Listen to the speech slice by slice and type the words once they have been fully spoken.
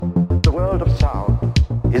of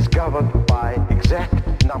sound is governed by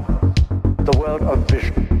exact numbers. The world of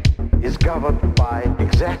vision is governed by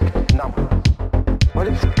exact numbers. Well,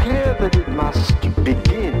 it's clear that it must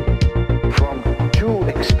begin from two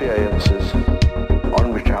experiences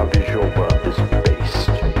on which our visual world is based.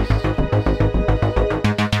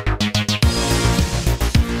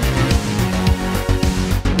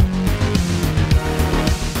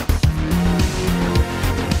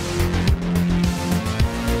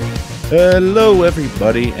 Hello,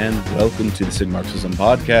 everybody, and welcome to the Sigmarxism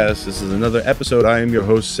Podcast. This is another episode. I am your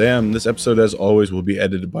host, Sam. This episode, as always, will be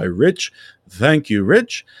edited by Rich. Thank you,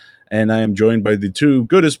 Rich. And I am joined by the two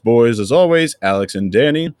goodest boys, as always, Alex and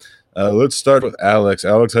Danny. Let's start with Alex.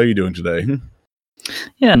 Alex, how are you doing today?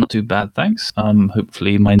 Yeah, not too bad, thanks.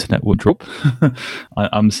 Hopefully my internet will drop.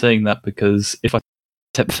 I'm saying that because if I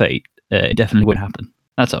accept fate, it definitely would happen.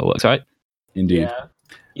 That's how it works, right? Indeed. Yeah.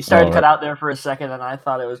 You started to cut out there for a second, and I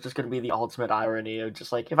thought it was just going to be the ultimate irony of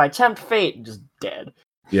just like, if I tempt fate, just dead.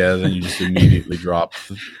 Yeah, then you just immediately drop.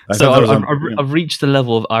 So I've reached the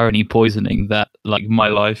level of irony poisoning that, like, my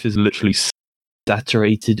life is literally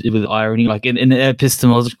saturated with irony. Like, in an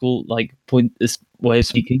epistemological, like, point, this way of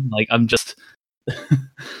speaking, like, I'm just...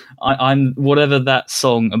 I'm whatever that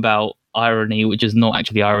song about irony, which is not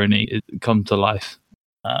actually irony, it come to life.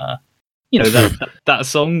 That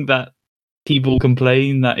song that people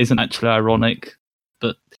complain that isn't actually ironic,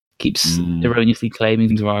 but keeps erroneously claiming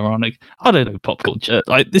things are ironic. I don't know, pop culture.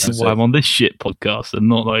 Like, this is why I'm on this shit podcast and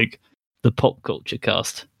not like the pop culture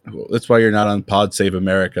cast. Well, that's why you're not on Pod Save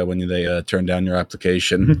America when they turn down your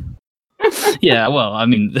application. Yeah, well, I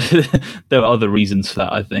mean, there are other reasons for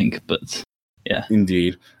that, I think, but yeah.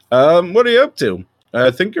 Indeed. What are you up to? I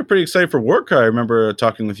think you're pretty excited for Warcry. I remember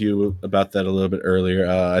talking with you about that a little bit earlier.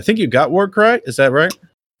 I think you got Warcry. Is that right?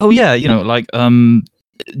 Oh yeah,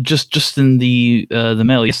 just in the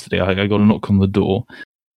mail yesterday, I got a knock on the door,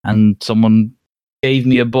 and someone gave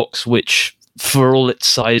me a box which, for all its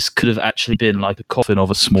size, could have actually been like a coffin of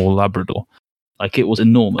a small Labrador. Like, it was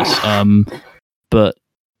enormous. But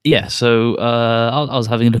yeah, so I was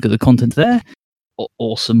having a look at the content there.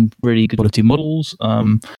 Awesome, really good quality models.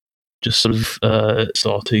 Just sort of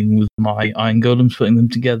starting with my Iron Golems, putting them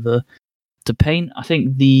together. To paint, I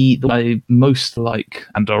think the I most like,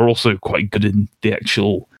 and are also quite good in the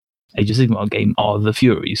actual Age of Sigmar game, are the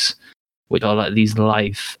Furies, which are like these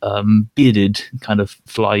live, bearded, kind of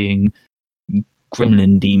flying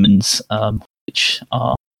gremlin demons, which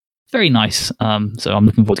are very nice. So I'm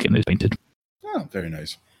looking forward to getting those painted. Oh, very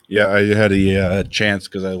nice. Yeah, I had a chance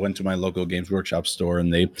because I went to my local Games Workshop store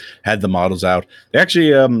and they had the models out. They actually,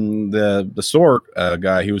 the store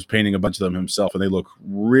guy, he was painting a bunch of them himself, and they look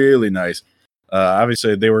really nice.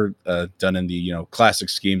 Obviously, they were done in the classic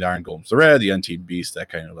schemed Iron Golems, the red, the Unteed Beast, that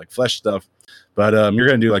kind of like flesh stuff. But you're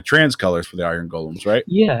gonna do like trans colors for the Iron Golems, right?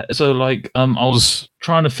 Yeah. So like, I was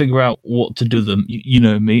trying to figure out what to do them. You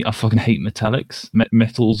know me, I fucking hate metallics.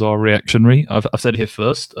 Metals are reactionary. I've said it here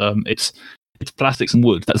first. It's plastics and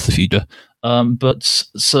wood. That's the future. But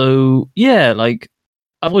so yeah, like,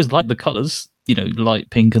 I've always liked the colors, light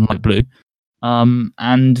pink and light blue.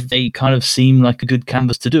 And they kind of seem like a good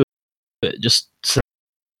canvas to do it. Just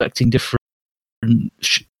selecting different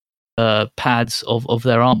pads of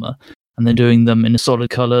their armor, and then doing them in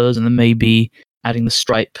solid colors, and then maybe adding the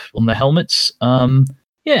stripe on their helmets.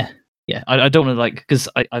 Yeah. I don't want to, like, because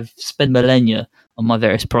I've spent millennia on my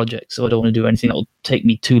various projects, so I don't want to do anything that will take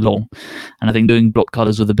me too long. And I think doing block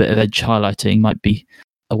colors with a bit of edge highlighting might be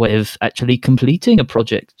a way of actually completing a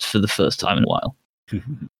project for the first time in a while.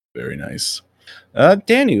 Very nice.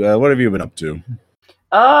 Danny, what have you been up to?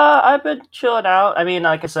 I've been chilling out. I mean,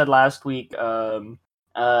 like I said last week,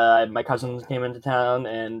 my cousins came into town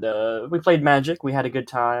and we played Magic. We had a good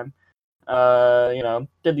time.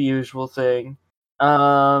 Did the usual thing.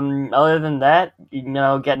 Other than that, getting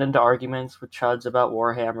into arguments with chuds about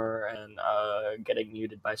Warhammer and getting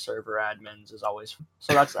muted by server admins is always fun.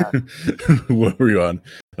 So that's that. What were you on?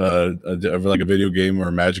 Like a video game or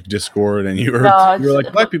a Magic Discord, and you were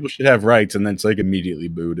like, black people should have rights, and then it's like immediately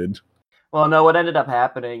booted. Well, no, what ended up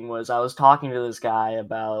happening was I was talking to this guy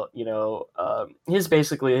about, his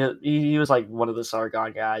basically, he was like one of the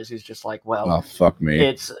Sargon guys who's just like, well, oh, fuck me.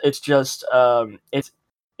 It's just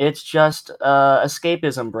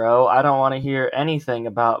escapism, bro. I don't want to hear anything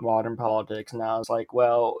about modern politics. And I was like,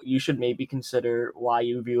 well, you should maybe consider why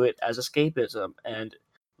you view it as escapism and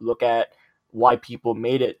look at why people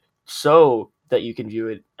made it so that you can view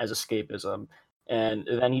it as escapism. And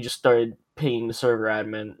then he just started pinging the server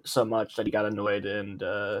admin so much that he got annoyed and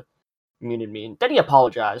muted me. And then he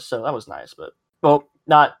apologized, so that was nice. But, well,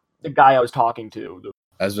 not the guy I was talking to.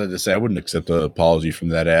 I was about to say, I wouldn't accept an apology from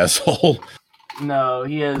that asshole. No,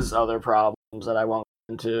 he has other problems that I won't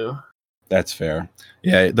get into. That's fair.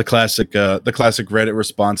 Yeah, the classic Reddit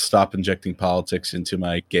response: "Stop injecting politics into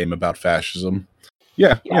my game about fascism."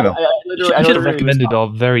 Yeah, Yeah, you know. You should have recommended our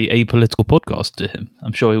very apolitical podcast to him.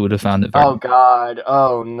 I'm sure he would have found it very. Oh God!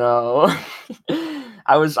 Oh no!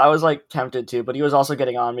 I was like tempted to, but he was also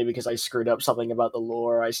getting on me because I screwed up something about the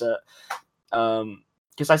lore. I said,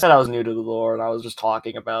 because I said I was new to the lore and I was just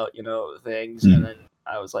talking about things, and then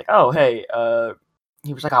I was like, oh hey,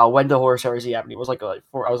 he was like, oh, when the Horus Heresy happened? He was like, I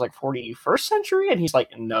was like 41st century, and he's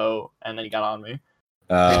like, no, and then he got on me.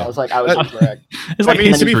 I was like, I was incorrect. It's like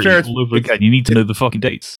to be fair, all over again. You need to know the fucking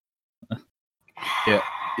dates. Yeah.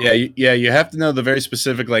 You have to know the very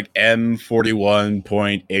specific like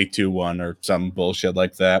M41.821 or some bullshit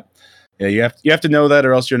like that. Yeah, you have to know that,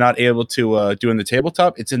 or else you're not able to do in the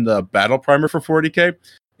tabletop. It's in the battle primer for 40K.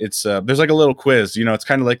 It's there's like a little quiz. It's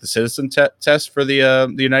kind of like the citizen test for the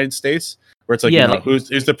United States, where it's like, who's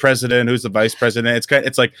the president, who's the vice president.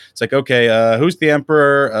 It's like okay, who's the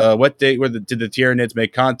emperor? What date did the Tyranids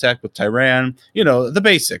make contact with Tyran? The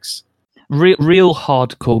basics. Real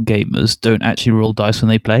hardcore gamers don't actually roll dice when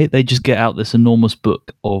they play. They just get out this enormous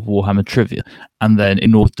book of Warhammer trivia, and then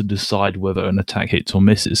in order to decide whether an attack hits or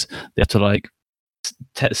misses, they have to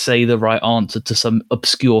say the right answer to some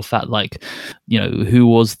obscure fact, like who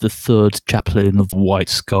was the third chaplain of the White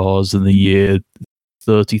Scars in the year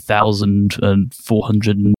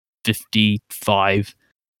 30,455,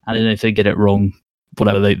 and then if they get it wrong,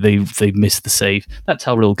 whatever, they miss the save. That's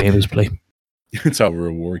how real gamers play. That's how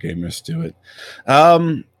real war gamers do it.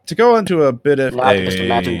 To go into a bit of just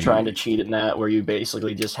imagine trying to cheat in that, where you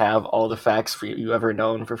basically just have all the facts you ever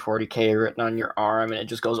known for 40K written on your arm, and it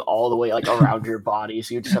just goes all the way around your body,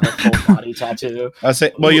 so you just have a full body tattoo. I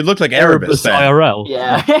say, well, you look like Erebus then. IRL.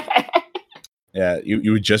 Yeah. Yeah,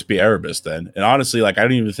 you would just be Erebus then. And honestly, I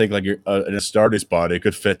don't even think you're an Astartes body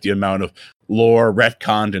could fit the amount of lore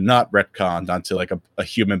retconned and not retconned onto a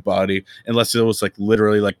human body, unless it was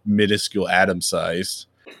literally minuscule atom sized.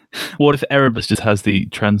 What if Erebus just has the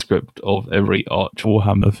transcript of every Arch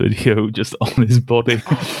Warhammer video just on his body?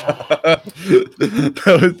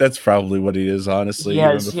 That's probably what he is, honestly. He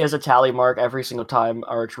has a tally mark every single time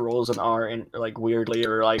Arch rolls an R in weirdly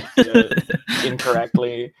or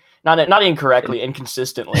incorrectly. Not incorrectly,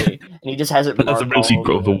 inconsistently, and he just has it. That's the real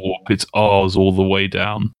secret of the warp. It's R's all the way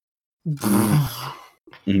down.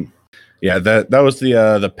 Yeah, that was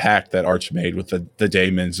the pact that Arch made with the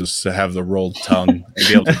Daemons, was to have the rolled tongue and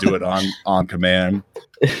be able to do it on command.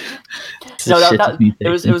 It was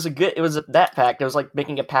that pact. It was like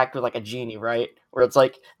making a pact with a genie, right? Where it's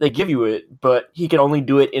they give you it, but he can only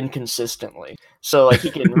do it inconsistently. So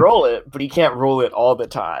he can roll it, but he can't roll it all the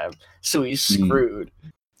time. So he's screwed.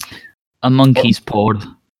 A monkey's paw.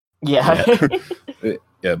 Yeah.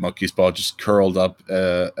 Yeah, monkey's paw just curled up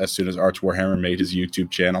as soon as Arch Warhammer made his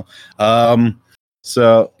YouTube channel.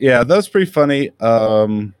 So yeah, that was pretty funny.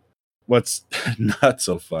 What's not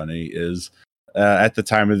so funny is at the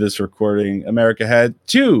time of this recording, America had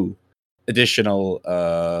 2 additional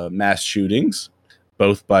mass shootings,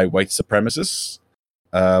 both by white supremacists.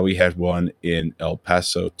 We had one in El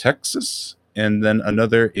Paso, Texas, and then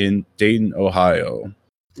another in Dayton, Ohio.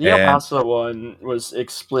 The El Paso one was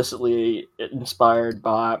explicitly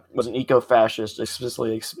was an eco-fascist,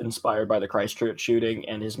 explicitly inspired by the Christchurch shooting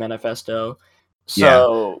and his manifesto.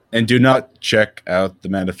 So, and do not check out the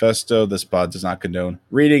manifesto. This pod does not condone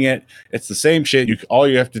reading it. It's the same shit. All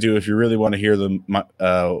you have to do if you really want to hear the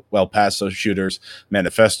El Paso shooters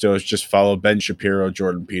manifesto is just follow Ben Shapiro,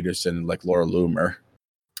 Jordan Peterson, and Laura Loomer.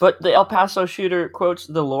 But the El Paso shooter quotes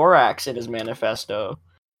the Lorax in his manifesto.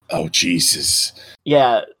 Oh, Jesus.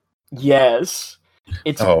 Yeah. Yes.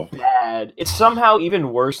 It's bad. It's somehow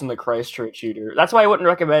even worse than the Christchurch shooter. That's why I wouldn't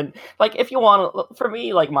recommend. If you want, for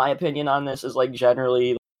me, my opinion on this is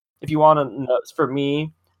generally, if you want to know, for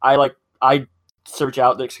me, I search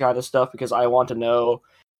out this kind of stuff because I want to know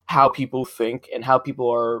how people think and how people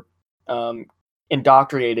are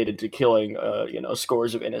indoctrinated into killing,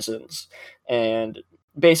 scores of innocents. And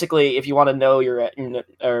basically, if you want to know or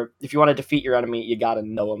if you want to defeat your enemy, you got to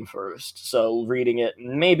know them first. So reading it,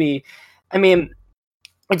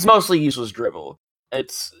 it's mostly useless drivel.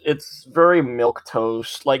 It's very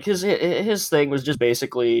milquetoast. His thing was just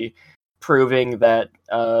basically proving that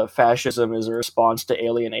fascism is a response to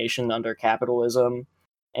alienation under capitalism,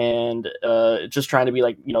 and just trying to be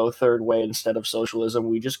third way instead of socialism.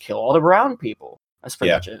 We just kill all the brown people. That's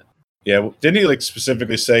pretty much it. Yeah, didn't he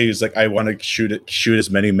specifically say he's I want to shoot as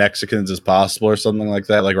many Mexicans as possible or something like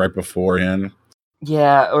that, right beforehand?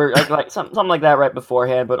 Yeah, or like something like that right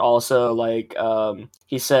beforehand, but also like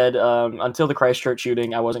he said until the Christchurch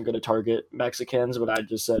shooting, I wasn't going to target Mexicans, but I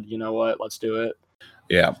just said, you know what, let's do it.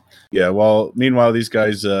 Yeah, yeah. Well, meanwhile, these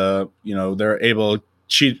guys, they're able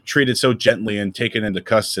treated so gently and taken into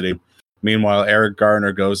custody. Meanwhile, Eric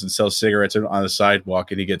Garner goes and sells cigarettes on the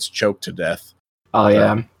sidewalk, and he gets choked to death. Oh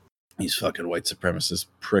yeah, These fucking white supremacist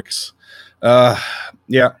pricks.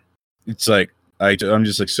 Yeah, it's like I'm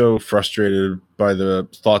just like so frustrated by the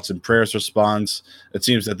thoughts and prayers response. It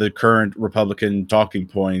seems that the current Republican talking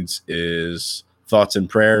points is thoughts and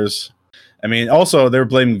prayers. I mean, also they're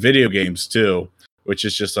blaming video games too, which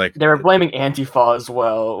is just like they were blaming Antifa as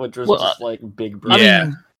well, which was just like big. Yeah.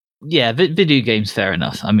 Yeah, video games, fair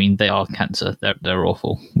enough. I mean, they are cancer. They're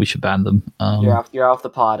awful. We should ban them. You're off the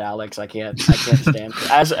pod, Alex. I can't stand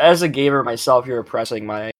it. As a gamer myself, you're oppressing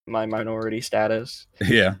my minority status.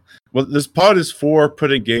 Yeah. Well, this pod is for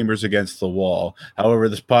putting gamers against the wall. However,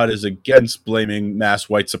 this pod is against blaming mass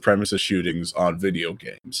white supremacist shootings on video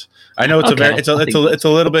games. I know it's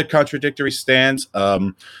a little bit contradictory stance.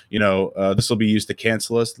 This will be used to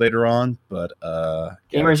cancel us later on, but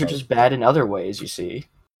gamers are just bad in other ways, you see.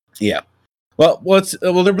 Yeah. Well,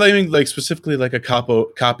 they're blaming like specifically like a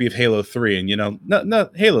copy of Halo 3, and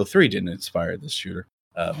not Halo 3 didn't inspire this shooter.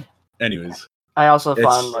 Anyways, I also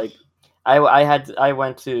found like I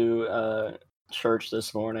went to church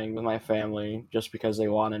this morning with my family just because they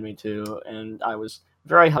wanted me to, and I was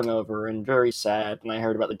very hungover and very sad, and I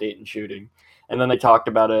heard about the Dayton shooting, and then they talked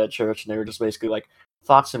about it at church, and they were just basically like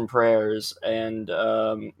thoughts and prayers, and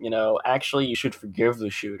actually you should forgive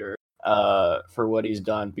the shooter for what he's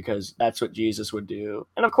done because that's what Jesus would do.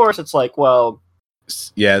 And of course it's like, well,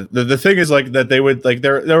 yeah, the thing is like that they would like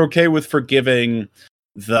they're okay with forgiving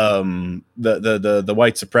the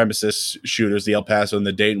white supremacist shooters, the El Paso and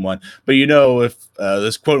the Dayton one, but if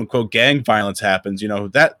this quote unquote gang violence happens,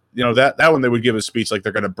 that one they would give a speech like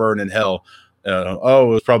they're going to burn in hell. It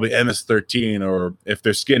was probably MS-13, or if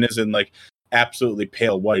their skin isn't like absolutely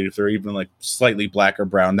pale white, if they're even like slightly black or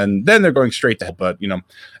brown, then they're going straight to hell. But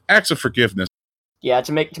acts of forgiveness. Yeah,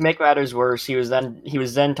 to make matters worse, he was then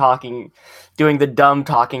doing the dumb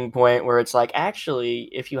talking point where it's like, actually,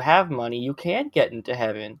 if you have money, you can get into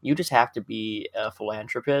heaven. You just have to be a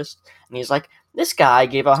philanthropist. And he's like, this guy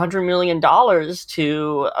gave $100 million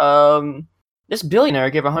to this billionaire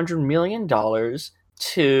gave $100 million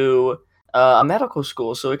to a medical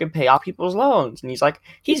school so he could pay off people's loans. And he's like,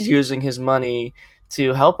 he's using his money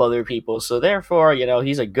to help other people, so therefore,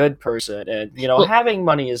 he's a good person, and having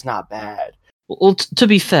money is not bad. Well, to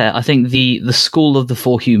be fair, I think the School of the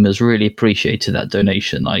Four Humors really appreciated that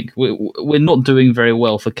donation. Like, we're not doing very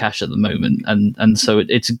well for cash at the moment, and so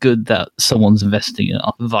it's good that someone's investing in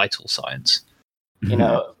vital science.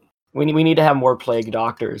 We need to have more plague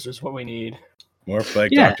doctors. Is what we need. More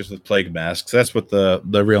plague doctors with plague masks. That's what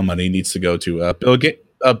the real money needs to go to.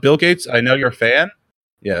 Bill Gates, I know you're a fan.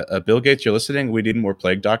 Yeah, Bill Gates, you're listening. We need more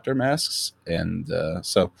plague doctor masks, and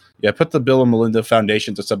put the Bill and Melinda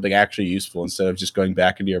Foundation to something actually useful instead of just going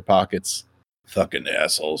back into your pockets. Fucking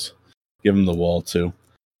assholes. Give them the wall too.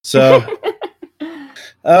 So,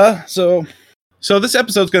 so this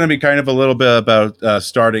episode's going to be kind of a little bit about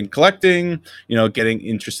starting collecting, getting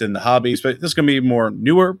interested in the hobbies, but this is going to be more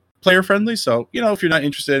newer player friendly. So, if you're not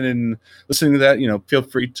interested in listening to that, feel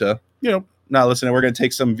free to, not listening. We're going to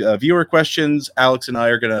take some viewer questions. Alex and I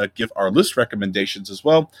are going to give our list recommendations as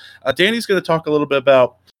well. Danny's going to talk a little bit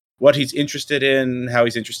about what he's interested in, how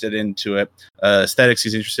he's interested into it, aesthetics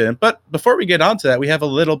he's interested in. But before we get on to that, we have a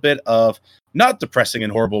little bit of not depressing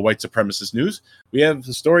and horrible white supremacist news. We have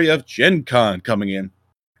the story of Gen Con coming in.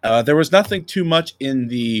 There was nothing too much in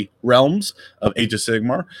the realms of Age of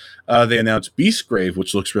Sigmar. They announced Beastgrave,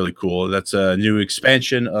 which looks really cool. That's a new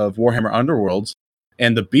expansion of Warhammer Underworlds.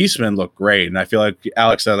 And the Beastmen look great. And I feel like,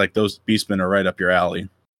 Alex, those Beastmen are right up your alley.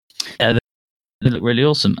 Yeah, they look really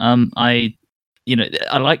awesome. I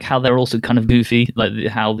like how they're also kind of goofy, like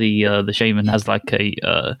how the shaman has like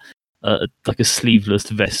a sleeveless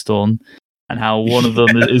vest on, and how one of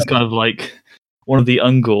them is kind of like one of the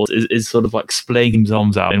Ungors is sort of like splaying his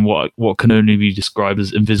arms out in what can only be described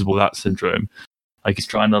as invisible lat syndrome. Like he's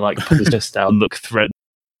trying to like put his chest out and look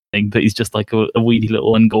threatening, but he's just like a weedy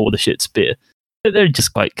little Ungor with a shit spear. They're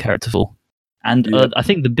just quite characterful, and I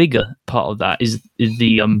think the bigger part of that is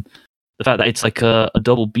the fact that it's like a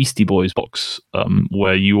double Beastie Boys box,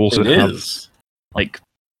 where you also have like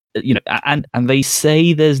and they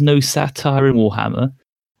say there's no satire in Warhammer.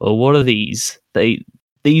 Well, what are these?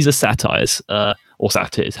 These are satires, or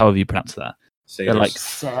satires, however you pronounce that. Satyrs. They're like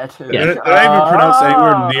satires. Yeah. They're not even pronounced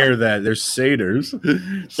anywhere near that. They're satyrs.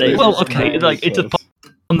 Well, okay, like it's a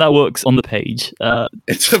pun that works on the page.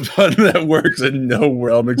 It's a pun that works in no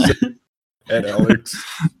realm except at Alex.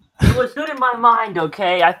 It was good in my mind,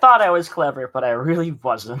 okay? I thought I was clever, but I really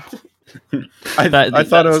wasn't. I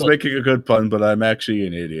thought I was making a good pun, but I'm actually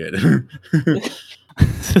an idiot.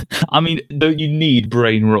 I mean, don't you need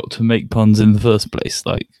brain rot to make puns in the first place?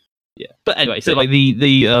 Like, yeah. But anyway, so like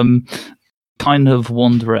the kind of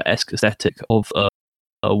Wanderer-esque aesthetic of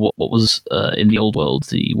what was in the old world,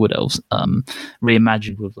 the Wood Elves,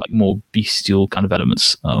 reimagined with like more bestial kind of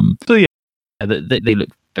elements. So yeah, they look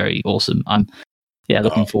very awesome. I'm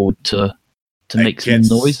looking forward to make some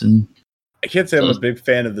noise. And I can't say I'm a big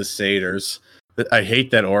fan of the satyrs. I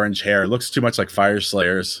hate that orange hair. It looks too much like Fire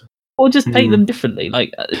Slayers. Or just paint them differently.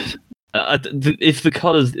 Like if the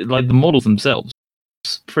colors, like the models themselves,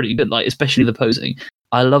 pretty good. Like especially the posing.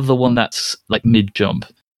 I love the one that's like mid jump,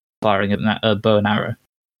 firing a bow and arrow.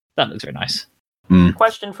 That looks very nice.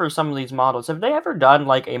 Question for some of these models: have they ever done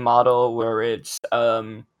like a model where it's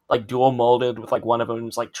like dual molded with like one of them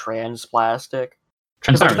is like trans plastic?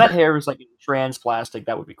 Because if that hair is like trans plastic,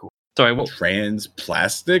 that would be cool. Sorry, what? Trans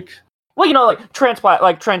plastic? Well, you know, like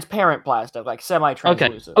transparent plastic, like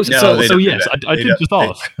semi-translucent. Okay. So yes, I did just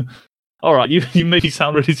ask. All right, you made me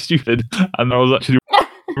sound really stupid, and I was actually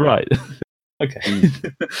right. Okay.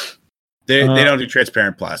 They don't do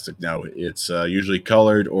transparent plastic. No, it's usually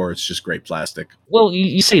colored or it's just great plastic. Well,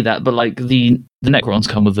 you say that, but like the Necrons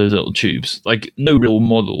come with those little tubes. Like no real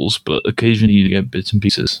models, but occasionally you get bits and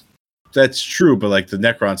pieces. That's true, but like the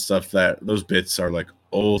Necron stuff, those bits are like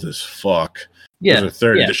old as fuck. Yeah, those are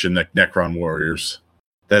third edition Necron warriors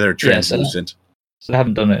that are translucent. So I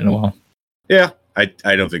haven't done it in a while. Yeah, I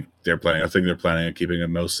don't think they're planning. I think they're planning on keeping it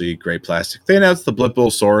mostly gray plastic. They announced the Blood Bowl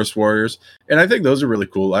Saurus warriors, and I think those are really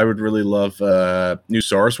cool. I would really love new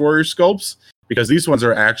Saurus warrior sculpts because these ones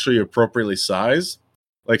are actually appropriately sized,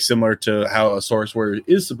 like similar to how a Saurus warrior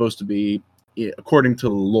is supposed to be according to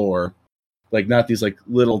the lore. Like not these like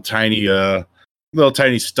little tiny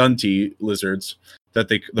stunty lizards that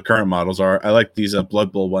the current models are. I like these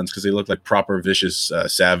Blood Bowl ones because they look like proper vicious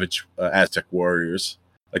savage Aztec warriors.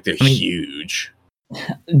 Like they're huge.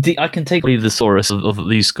 I can take the Saurus of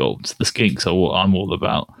these sculpts. The skinks are what I'm all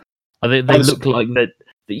about. They look like that.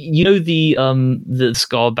 You know the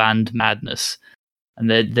Scarband madness, and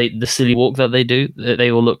the silly walk that they do.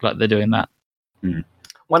 They all look like they're doing that. Mm.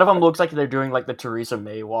 One of them looks like they're doing like the Theresa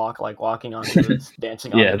May walk, like walking on hoods,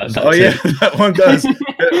 dancing on hoods. That one does.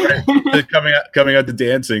 Right. Coming out the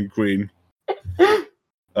dancing queen.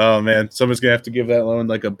 Oh man, someone's gonna have to give that one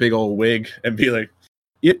like a big old wig and be like,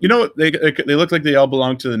 you know what? They look like they all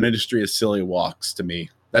belong to the Ministry of Silly Walks to me.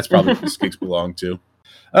 That's probably what the skinks belong to.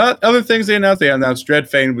 Other things they announced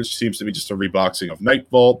Dreadfane, which seems to be just a reboxing of Night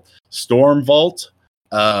Vault, Storm Vault,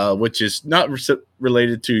 which is not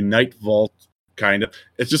related to Night Vault. Kind of.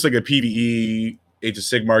 It's just like a PvE Age of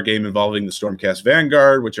Sigmar game involving the Stormcast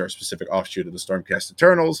Vanguard, which are a specific offshoot of the Stormcast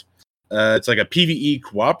Eternals. It's like a PvE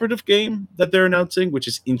cooperative game that they're announcing, which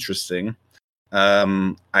is interesting.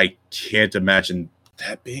 I can't imagine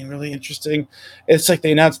that being really interesting. It's like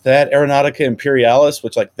they announced that Aeronautica Imperialis,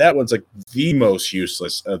 which like that one's like the most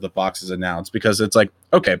useless of the boxes announced because it's like,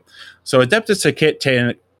 okay, so Adeptus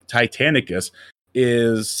Titanicus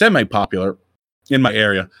is semi-popular in my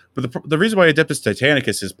area, but the reason why Adeptus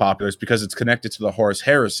Titanicus is popular is because it's connected to the Horus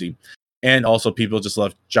Heresy, and also people just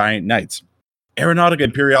love giant knights. Aeronautica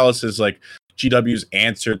Imperialis is like GW's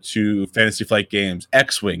answer to Fantasy Flight Games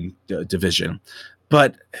X-Wing division,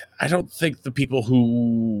 but I don't think the people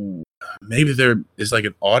who maybe there is like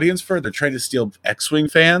an audience for it, they're trying to steal X-Wing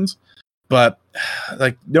fans, but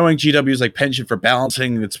like knowing GW's like penchant for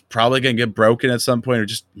balancing, it's probably going to get broken at some point or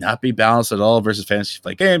just not be balanced at all versus Fantasy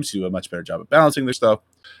Flight Games, who do a much better job of balancing their stuff.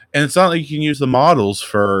 And it's not like you can use the models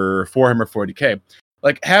for Warhammer 40k.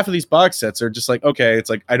 Like half of these box sets are just like, okay, it's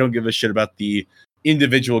like I don't give a shit about the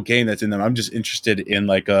individual game that's in them. I'm just interested in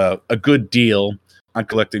like a good deal on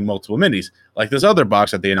collecting multiple minis. Like this other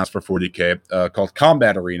box that they announced for 40k called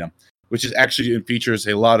Combat Arena, which is actually features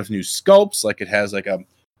a lot of new sculpts. Like it has like a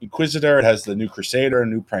Inquisitor, it has the new Crusader,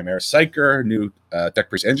 new Primaris Psyker, new Deck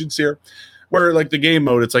Priest Enginseer, where like the game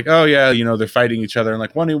mode, it's like, oh yeah, you know, they're fighting each other in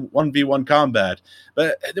like 1v1 combat.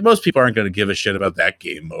 But most people aren't going to give a shit about that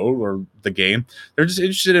game mode or the game. They're just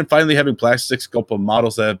interested in finally having plastic sculpt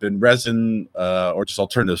models that have been resin or just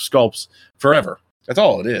alternative sculpts forever. That's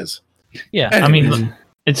all it is. Yeah, I mean,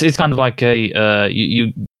 it's kind of like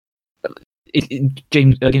Games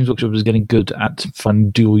Workshop is getting good at finding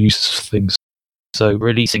dual use things. So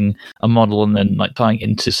releasing a model and then like tying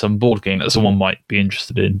into some board game that someone might be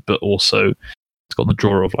interested in, but also it's got the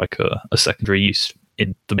draw of like a secondary use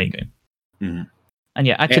in the main game. Mm-hmm. And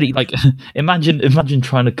yeah, actually, like imagine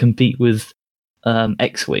trying to compete with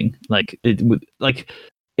X-wing. Like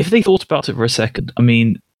if they thought about it for a second, I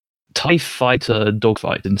mean, TIE fighter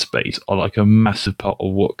dogfights in space are like a massive part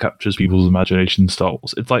of what captures people's imagination in Star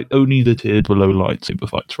Wars. It's like only the tier below lightsaber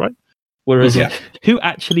fights, right? Whereas, Yeah. who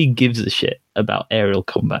actually gives a shit about aerial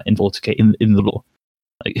combat in 40k in the lore?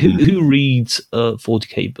 Like, who reads a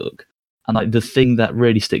 40k book and like the thing that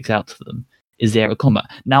really sticks out to them is the aerial combat?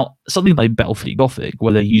 Now, something like Battlefleet Gothic,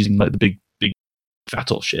 where they're using like the big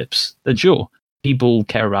Vatos ships, then sure, people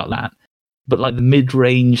care about that. But like the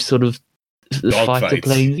mid-range sort of fighter fights.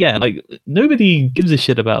 planes, yeah, like nobody gives a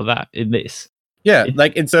shit about that in this. Yeah,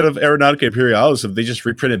 like instead of Aeronautica Imperialis, if they just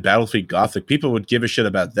reprinted Battlefleet Gothic, people would give a shit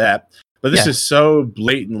about that. But this Yeah. is so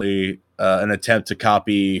blatantly an attempt to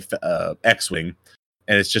copy X-Wing,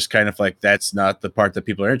 and it's just kind of like that's not the part that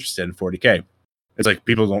people are interested in 40k. It's like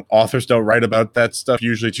authors don't write about that stuff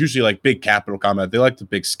usually. It's usually like big capital combat. They like the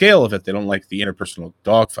big scale of it. They don't like the interpersonal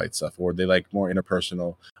dogfight stuff, or they like more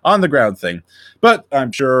interpersonal on the ground thing. But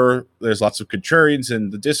I'm sure there's lots of contrarians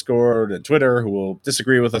in the Discord and Twitter who will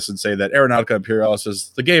disagree with us and say that Aeronautica Imperialis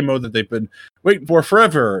is the game mode that they've been waiting for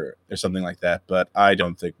forever, or something like that. But I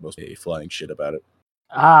don't think most people are flying shit about it.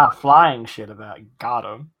 Flying shit about it. Got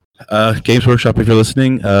him. Games Workshop, if you're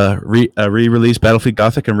listening, re-release Battlefield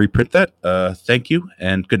Gothic and reprint that. Thank you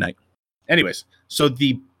and good night. Anyways, so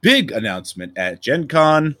the big announcement at Gen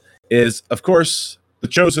Con is, of course, the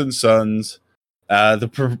Chosen Sons,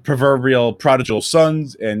 the proverbial prodigal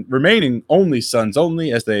sons, and remaining only sons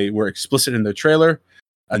only, as they were explicit in their trailer,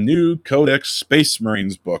 a new Codex Space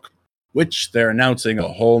Marines book, which they're announcing a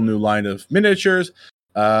whole new line of miniatures.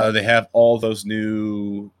 They have all those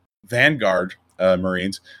new Vanguard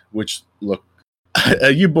Marines, which look,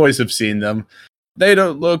 you boys have seen them. They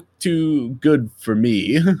don't look too good for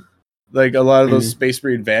me. Like a lot of those Space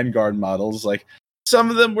Marine Vanguard models, like some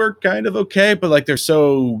of them were kind of okay, but like they're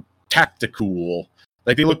so tactical.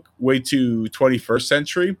 Like they look way too 21st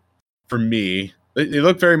century for me. They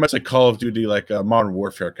look very much like Call of Duty, like Modern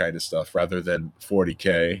Warfare kind of stuff, rather than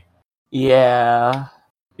 40k. Yeah.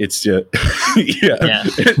 It's just yeah.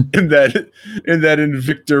 in that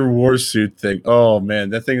Invictor warsuit thing. Oh man,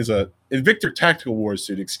 that thing is a Invictor tactical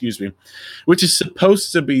warsuit, excuse me, which is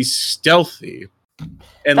supposed to be stealthy.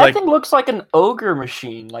 And that thing looks like an ogre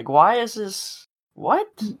machine. Like, why is this? What?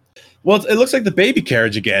 Well, it looks like the baby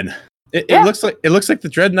carriage again. It looks like the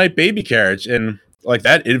Dread Knight baby carriage, and like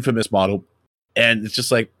that infamous model. And it's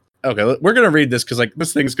just like, okay, we're gonna read this because like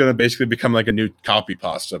this thing's gonna basically become like a new copy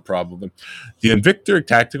pasta probably. The Invictor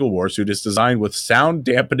tactical warsuit is designed with sound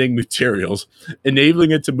dampening materials,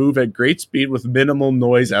 enabling it to move at great speed with minimal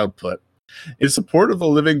noise output. In support of the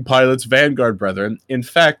living pilot's Vanguard brethren, in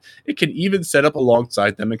fact, it can even set up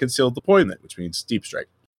alongside them in concealed deployment, which means deep strike.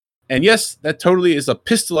 And yes, that totally is a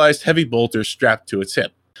pistolized heavy bolter strapped to its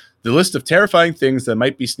hip. The list of terrifying things that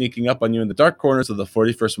might be sneaking up on you in the dark corners of the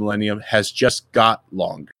 41st millennium has just got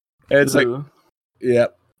longer. And it's like, yeah.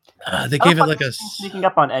 They gave it like a sneaking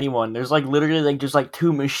up on anyone. There's like literally like just like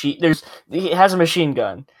two machine. It has a machine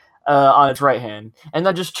gun on its right hand, and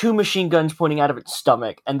then just two machine guns pointing out of its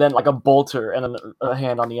stomach, and then like a bolter and then a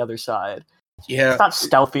hand on the other side. Yeah, it's not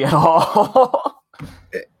stealthy at all.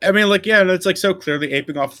 I mean, like, yeah, it's like so clearly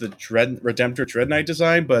aping off the Redemptor Dread Knight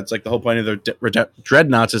design, but it's like the whole point of the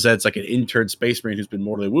Dreadnoughts is that it's like an intern space marine who's been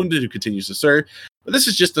mortally wounded who continues to serve. But this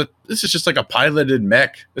is just like a piloted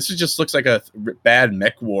mech. This just looks like a bad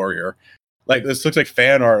mech warrior. Like this looks like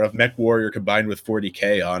fan art of mech warrior combined with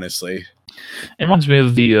 40k. Honestly, it reminds me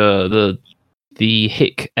of the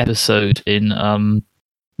Hick episode in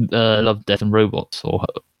Love, Death and Robots, or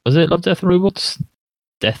was it Love, Death and Robots?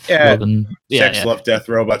 Death, Love, and Sex, Love, Death,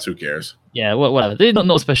 Robots. Who cares? Yeah, whatever. They're not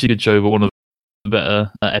especially good show, but one of the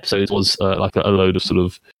better episodes was like a load of sort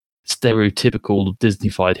of stereotypical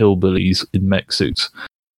Disney-fied hillbillies in mech suits,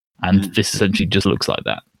 and this essentially just looks like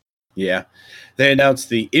that. Yeah, they announced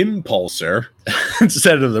the Impulsor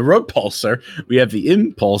instead of the Repulsor. We have the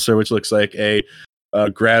Impulsor, which looks like a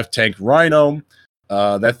grav tank Rhino.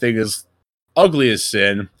 That thing is ugly as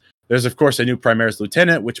sin. There's of course a new Primaris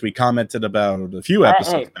Lieutenant, which we commented about a few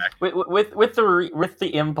episodes back. With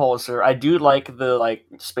the Impulsor, I do like the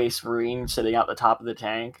Space Marine sitting out the top of the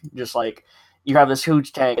tank. Just like you have this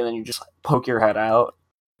huge tank, and then you just poke your head out.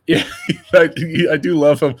 Yeah, I do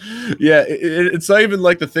love him. Yeah, it's not even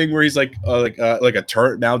like the thing where he's like a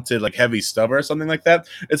turret mounted like heavy stubber or something like that.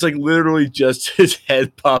 It's like literally just his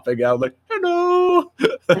head popping out, like hello.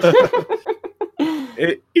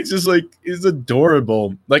 He's just like, he's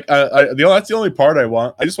adorable. Like, that's the only part I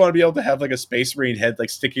want. I just want to be able to have like a Space Marine head like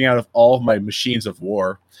sticking out of all of my machines of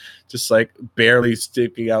war, just like barely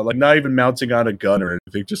sticking out, like not even mounting on a gun or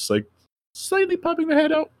anything, just like slightly popping the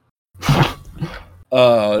head out.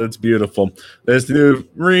 That's beautiful. There's the new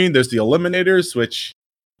Marine. There's the Eliminators, which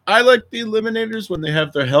I like the Eliminators when they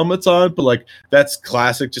have their helmets on, but like that's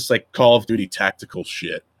classic, just like Call of Duty tactical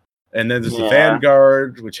shit. And then there's the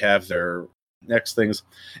Vanguard, which have their next things.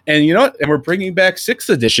 And you know what? And we're bringing back 6th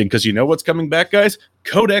edition because you know what's coming back, guys?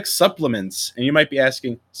 Codex supplements. And you might be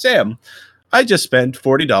asking, Sam, I just spent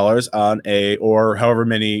 $40 on or however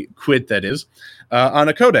many quid that is, on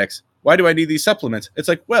a Codex. Why do I need these supplements? It's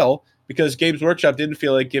like, well, because Games Workshop didn't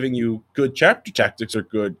feel like giving you good chapter tactics or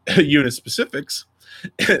good unit specifics.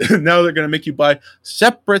 Now they're going to make you buy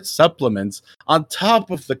separate supplements on top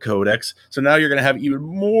of the Codex. So now you're going to have even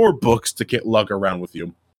more books to lug around with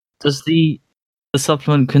you. Does the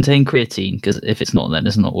supplement contain creatine? Because if it's not, then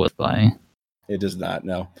it's not worth buying. It does not,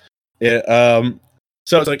 no.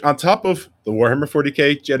 So it's like on top of the Warhammer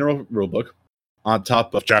 40k general rulebook, on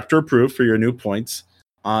top of chapter approved for your new points,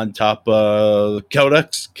 on top of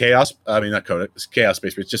Codex, Chaos Space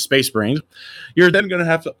Marines, just Space Marines. You're then going to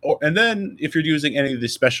have to, and then if you're using any of the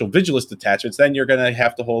special Vigilist attachments, then you're going to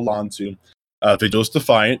have to hold on to Vigilist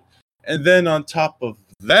Defiant. And then on top of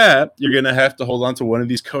that, you're going to have to hold on to one of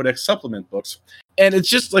these Codex supplement books. And it's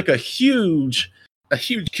just like a huge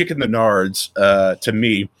kick in the nards to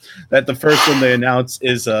me that the first one they announced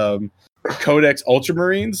is Codex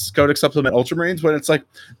Ultramarines, Codex Supplement Ultramarines, when it's like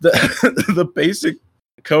the basic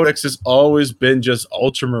Codex has always been just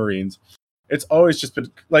Ultramarines. It's always just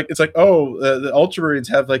been like, it's like, oh, the Ultramarines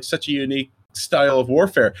have like such a unique style of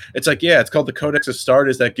warfare. It's like, yeah, it's called the Codex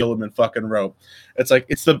Astartes that Gilliman fucking wrote. It's like,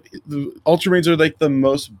 it's the Ultramarines are like the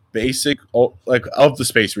most basic like of the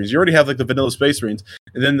Space Marines. You already have like the vanilla Space Marines,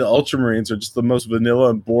 and then the Ultramarines are just the most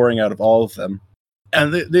vanilla and boring out of all of them.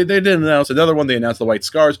 And they did announce another one. They announced the White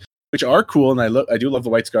Scars, which are cool, and I do love the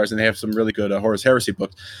White Scars, and they have some really good Horus Heresy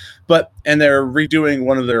books. And they're redoing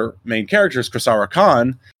one of their main characters, Krasara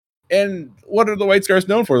Khan. And what are the White Scars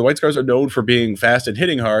known for? The White Scars are known for being fast and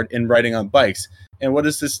hitting hard and riding on bikes. And what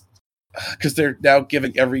is this? Because they're now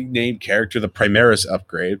giving every named character the Primaris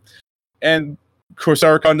upgrade. And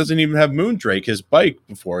Krasara Khan doesn't even have Moondrake, his bike,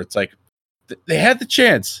 before. It's like, they had the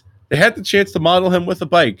chance. They had the chance to model him with a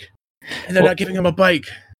bike. And they're not giving him a bike.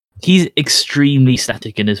 He's extremely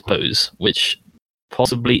static in his pose, which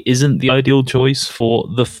possibly isn't the ideal choice for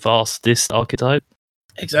the fastest archetype.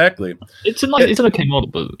 Exactly. It's an okay model,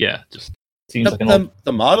 but yeah, just seems like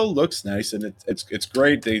the model looks nice and it's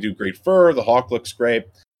great. They do great fur. The Hawk looks great.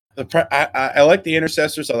 I like the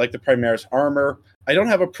Intercessors. I like the Primaris armor. I don't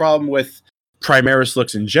have a problem with Primaris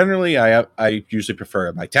looks in generally. I usually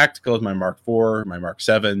prefer my tacticals, my Mark IV, my Mark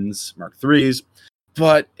 7s, Mark 3s.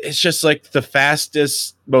 But it's just like the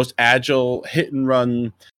fastest, most agile hit and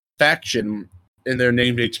run faction in their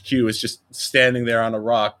named HQ is just standing there on a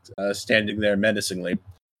rock, standing there menacingly.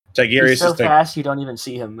 Tigerius He's so is like, fast you don't even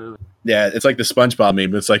see him move. Yeah, it's like the SpongeBob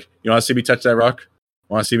meme. It's like, you want to see me touch that rock?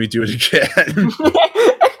 Want to see me do it again?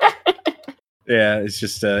 Yeah, it's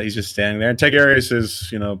just he's just standing there. And Tigerius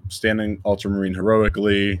is, standing Ultramarine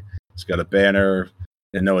heroically. He's got a banner,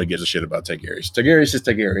 and no one gives a shit about Tigerius. Tigerius is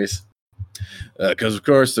Tigerius. Because, of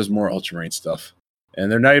course, there's more Ultramarine stuff. And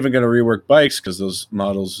they're not even going to rework bikes because those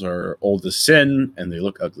models are old as sin and they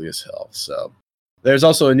look ugly as hell. So there's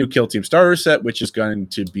also a new Kill Team starter set, which is going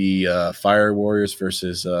to be Fire Warriors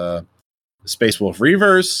versus Space Wolf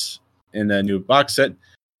Reavers in a new box set.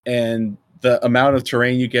 And the amount of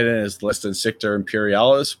terrain you get in is less than Sictor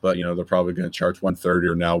Imperialis, but, they're probably going to charge 130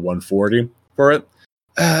 or now 140 for it.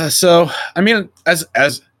 So, I mean, as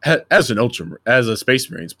a Space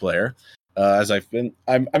Marines player, as I've been,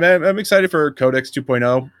 I'm excited for Codex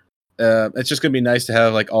 2.0. It's just gonna be nice to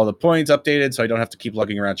have like all the points updated, so I don't have to keep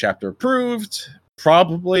lugging around chapter approved.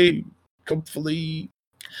 Probably, hopefully,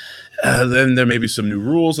 then there may be some new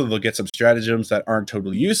rules, and they'll get some stratagems that aren't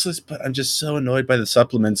totally useless. But I'm just so annoyed by the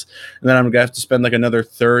supplements, and then I'm gonna have to spend like another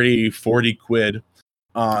 30-40 quid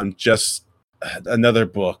on just another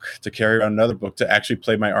book to carry around another book to actually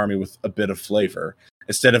play my army with a bit of flavor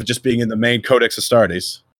instead of just being in the main Codex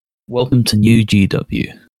Astartes. Welcome to New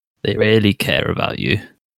GW. They really care about you.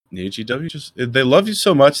 New GW, they love you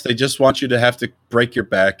so much, they just want you to have to break your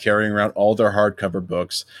back carrying around all their hardcover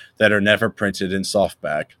books that are never printed in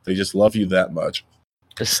softback. They just love you that much.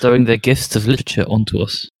 Bestowing their gifts of literature onto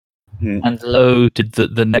us. And lo, did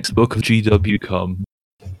the next book of GW come.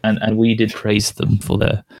 And we did praise them for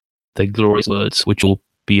their glorious words, which will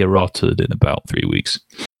be errated in about 3 weeks.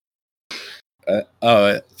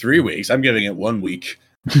 3 weeks. I'm giving it 1 week.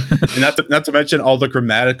 And not to mention all the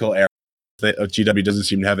grammatical errors that GW doesn't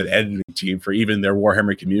seem to have an editing team for even their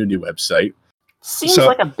Warhammer community website. Seems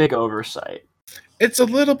like a big oversight. It's a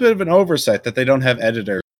little bit of an oversight that they don't have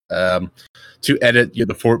editors to edit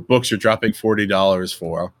the books you're dropping $40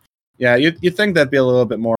 for. Yeah, you'd think that'd be a little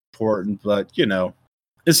bit more important, but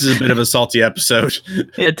this is a bit of a salty episode.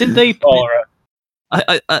 Yeah, did they?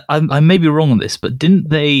 I may be wrong on this, but didn't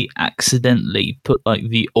they accidentally put like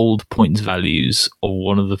the old points values of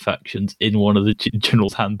one of the factions in one of the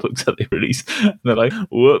general's handbooks that they released? And they're like,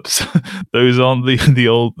 "Whoops, those aren't the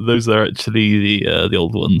old. Those are actually the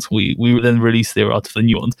old ones. We then released the errata for the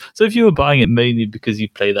new ones. So if you were buying it mainly because you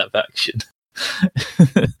play that faction,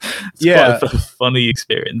 it's quite a funny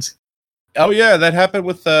experience." Oh yeah, that happened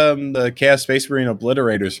with the Chaos Space Marine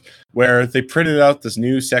Obliterators, where they printed out this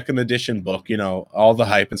new second edition book, all the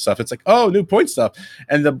hype and stuff. It's like, oh, new point stuff,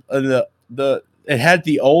 and the it had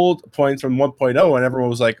the old points from 1.0, and everyone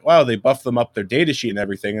was like, wow, they buffed them up their data sheet and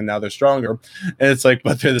everything, and now they're stronger. And it's like,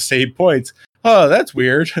 but they're the same points. Oh, that's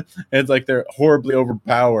weird. And it's like they're horribly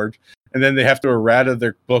overpowered. And then they have to errata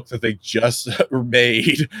their book that they just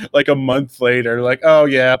made like a month later. Like, oh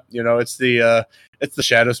yeah, it's the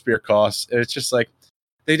Shadow Spear cost. And it's just like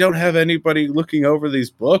they don't have anybody looking over these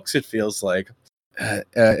books. It feels like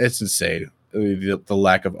it's insane, the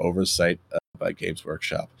lack of oversight by Games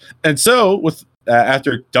Workshop. And so, with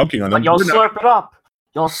after dunking on them, you'll slurp it up.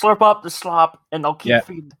 You'll slurp up the slop, and they'll keep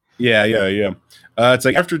feeding. Yeah. It's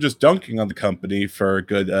like after just dunking on the company for a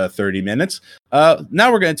good 30 minutes,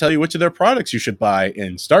 now we're going to tell you which of their products you should buy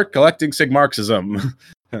and start collecting Sigmarxism.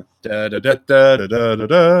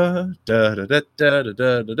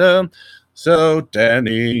 So,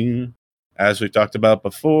 Danny, as we talked about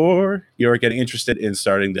before, you are getting interested in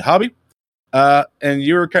starting the hobby, and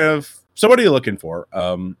you're kind of. So, what are you looking for?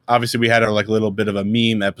 Obviously, we had a little bit of a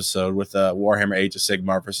meme episode with Warhammer Age of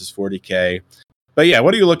Sigmar versus 40k. But yeah,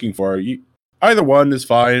 what are you looking for? Either one is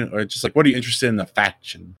fine, or just like, what are you interested in the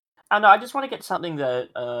faction? I don't know. I just want to get something that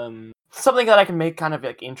I can make kind of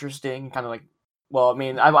like interesting, kind of like. Well, I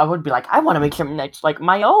mean, I would be like, I want to make something that's like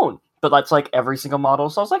my own, but that's like every single model.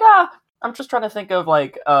 So I was like, I'm just trying to think of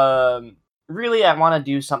like, really, I want to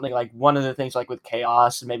do something like one of the things like with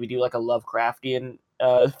Chaos, and maybe do like a Lovecraftian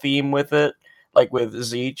theme with it, like with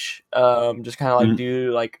Tzeentch. Just kind of like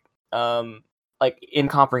do like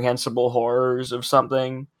incomprehensible horrors of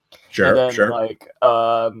something. Sure, and then, like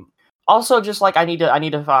also just like I need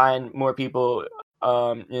to find more people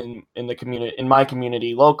in the community, in my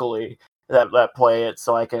community locally that play it,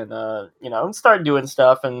 so I can start doing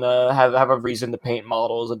stuff and have a reason to paint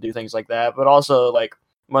models and do things like that. But also like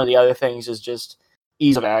one of the other things is just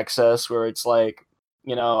ease of access, where it's like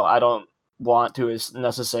I don't want to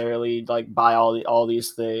necessarily like buy all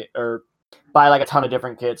these things or buy like a ton of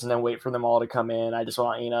different kits and then wait for them all to come in. I just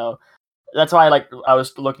want, that's why I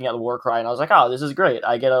was looking at the Warcry and I was like, oh, this is great.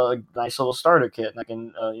 I get a nice little starter kit and I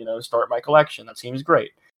can, start my collection. That seems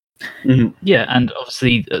great. Mm-hmm. Yeah, and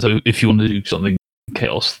obviously, so if you want to do something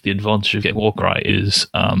Chaos, the advantage of getting Warcry is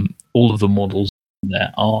all of the models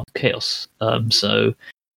there are Chaos. So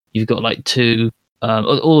you've got like two,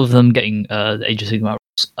 all of them getting the Age of Sigmar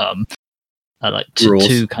like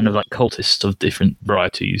two kind of like cultists of different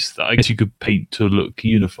varieties that I guess you could paint to look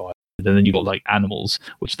unified. And then you got like animals,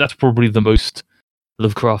 which that's probably the most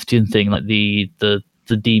Lovecraftian thing, like the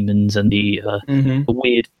demons and the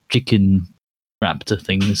weird chicken raptor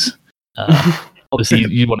things. Obviously,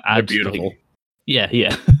 you want to add. They're beautiful. Like,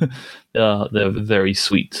 yeah. They're very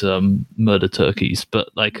sweet murder turkeys, but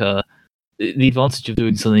like the advantage of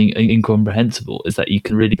doing something incomprehensible is that you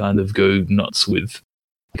can really kind of go nuts with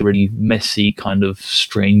a really messy kind of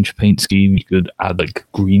strange paint scheme. You could add like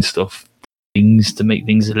green stuff things to make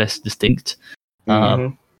things less distinct.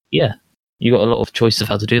 Yeah, you got a lot of choice of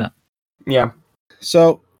how to do that. Yeah.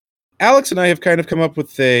 So Alex and I have kind of come up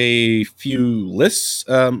with a few lists,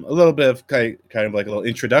 a little bit of kind of like a little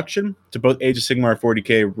introduction to both Age of Sigmar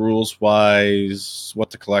 40k rules wise, what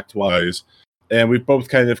to collect wise, and we've both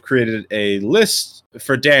kind of created a list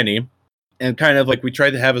for Danny, and kind of like we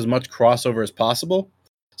tried to have as much crossover as possible.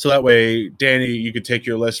 So that way, Danny, you could take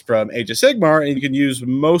your list from Age of Sigmar and you can use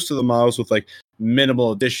most of the models with like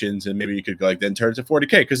minimal additions, and maybe you could like then turn it to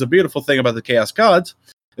 40k. Because the beautiful thing about the Chaos Gods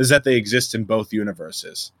is that they exist in both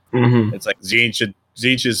universes. Mm-hmm. It's like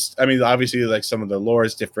Tzeentch is, I mean, obviously like some of the lore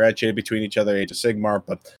is differentiated between each other, Age of Sigmar,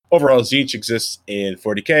 but overall Tzeentch exists in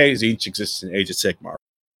 40k, Tzeentch exists in Age of Sigmar.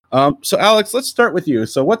 So Alex, let's start with you.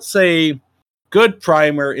 So what's a good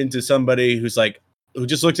primer into somebody who's like, who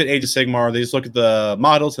just looks at Age of Sigmar, they just look at the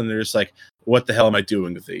models and they're just like, what the hell am I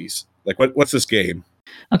doing with these? Like, what's this game?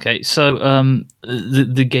 Okay, so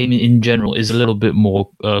the game in general is a little bit more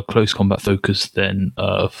close combat focused than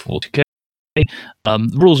 40k.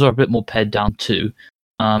 The rules are a bit more pared down too,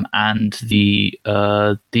 and the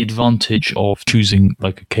advantage of choosing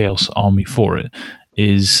like a chaos army for it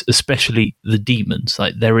is especially the demons.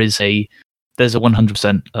 Like there's a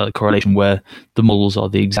 100% correlation where the models are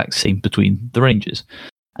the exact same between the ranges,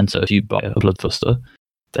 and so if you buy a Bloodthirster,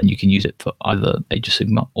 then you can use it for either Age of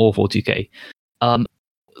Sigmar or 40k.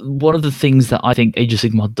 One of the things that I think Age of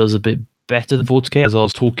Sigmar does a bit better than 40k, as I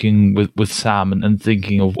was talking with Sam and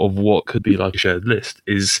thinking of what could be like a shared list,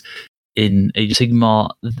 is in Age of Sigmar,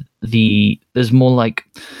 there's more like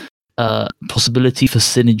possibility for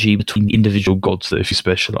synergy between the individual gods that if you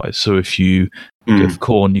specialize. So if you go for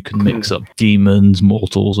Khorne, you can mix up demons,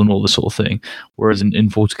 mortals, and all this sort of thing. Whereas in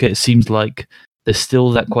 40k, it seems like there's still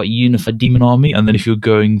that quite unified demon army, and then if you're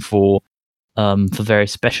going for very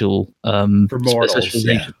special for mortals,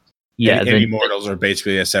 any then mortals are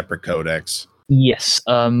basically a separate codex. Yes,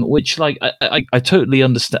 which like I totally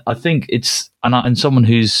understand. I think it's and someone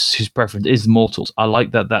whose preference is mortals. I like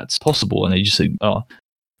that that's possible, and they just think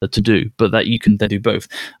to do, but that you can then do both.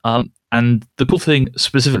 And the cool thing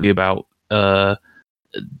specifically about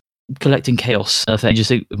collecting chaos for Age of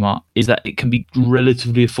Sigmar is that it can be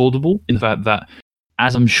relatively affordable. In the fact that,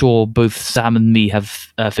 as I'm sure both Sam and me have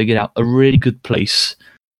figured out, a really good place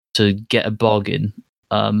to get a bargain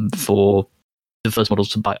for the first models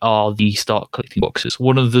to buy are the start collecting boxes.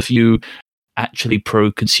 One of the few actually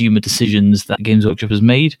pro-consumer decisions that Games Workshop has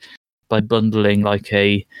made by bundling like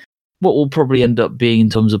what will probably end up being in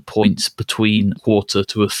terms of points between a quarter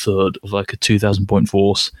to a third of like a 2,000 point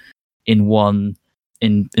force in one.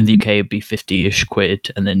 In the UK it'd be 50-ish quid,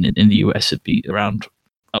 and then in the US it'd be around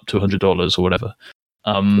up to $100 or whatever.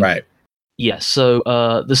 Right. Yeah, so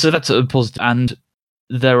that's a positive, and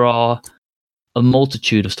there are a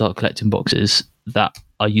multitude of start collecting boxes that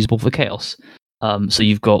are usable for chaos. So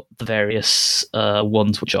you've got the various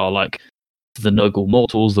ones which are like the Nurgle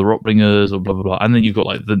Mortals, the Rotbringers, or blah blah blah, and then you've got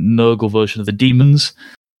like the Nurgle version of the Demons.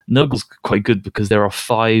 Nurgle's quite good because there are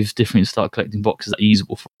 5 different start collecting boxes that are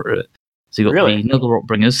usable for it. So you've got the Nurgle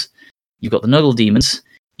Rotbringers, you've got the Nurgle Demons,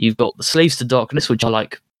 you've got the Slaves to Darkness, which are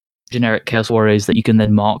like generic Chaos Warriors that you can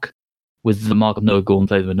then mark with the mark of Nurgle and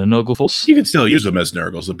play them in a Nurgle force. You can still use them as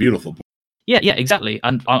Nurgles, a beautiful. Yeah, exactly.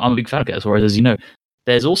 And I'm a big fan of Chaos Warriors, as you know.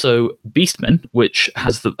 There's also Beastmen, which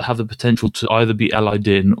have the potential to either be allied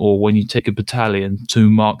in, or when you take a battalion to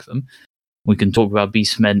mark them. We can talk about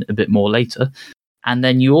Beastmen a bit more later. And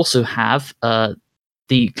then you also have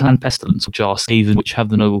the Clan Pestilence, which are Skaven, which have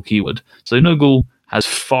the Nurgle keyword. So Nurgle has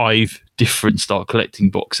 5 different start collecting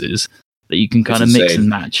boxes that you can kind of mix and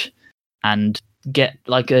match and get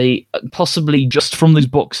like a possibly just from those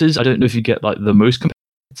boxes. I don't know if you get like the most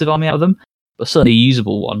competitive army out of them, but certainly a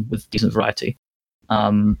usable one with decent variety.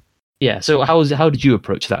 So how did you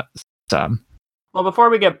approach that, Sam? Well, before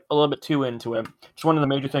we get a little bit too into it, just one of the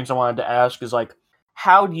major things I wanted to ask is like,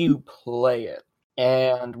 how do you play it?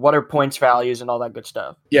 And what are points values and all that good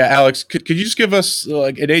stuff? Yeah, Alex, could you just give us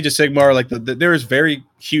like in Age of Sigmar, like there is very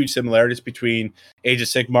huge similarities between Age of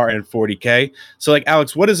Sigmar and 40k. So like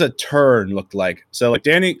Alex, what does a turn look like? So like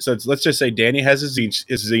Danny, let's just say Danny has his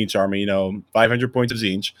Tzeentch army, 500 points of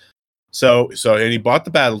Tzeentch. So and he bought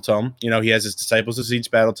the battle tome. He has his Disciples of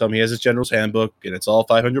Tzeentch battle tome. He has his General's Handbook, and it's all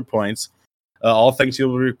 500 points. All things he'll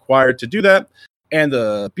be required to do that. And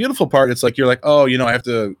the beautiful part, it's like you're like, oh, I have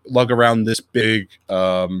to lug around this big,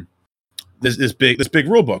 this big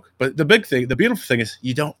rule book. But the beautiful thing is,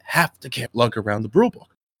 you don't have to lug around the rule book.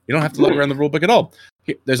 You don't have to lug around the rule book at all.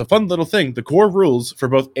 There's a fun little thing. The core rules for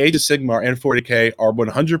both Age of Sigmar and 40k are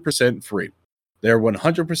 100% free. They're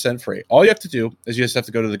 100% free. All you have to do is you just have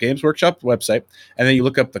to go to the Games Workshop website, and then you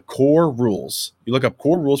look up the core rules. You look up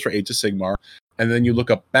core rules for Age of Sigmar, and then you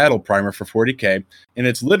look up Battle Primer for 40k, and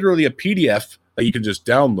it's literally a PDF that you can just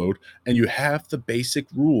download, and you have the basic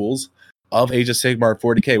rules of Age of Sigmar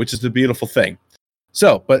 40k, which is the beautiful thing.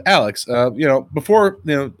 So, but Alex, before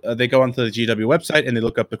they go onto the GW website and they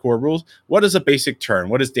look up the core rules, what is a basic turn?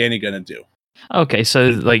 What is Danny gonna do? Okay, so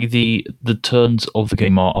like the turns of the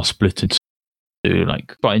game are split into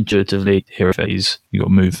like quite intuitively hero phase, you got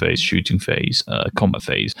move phase, shooting phase, combat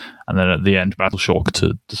phase, and then at the end battle shock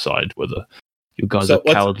to decide whether you guys are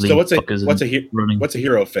cowardly. So what's a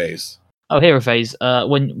hero phase? Oh, hero phase.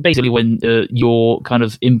 When you're kind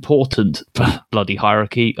of important bloody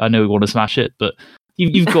hierarchy. I know we want to smash it, but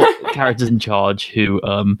you've got characters in charge who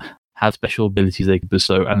have special abilities they can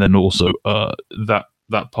bestow, and then also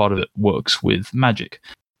that part of it works with magic.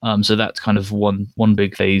 So that's kind of one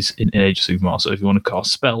big phase in Age of Sigmar. So if you want to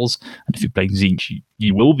cast spells, and if you're playing Tzeentch,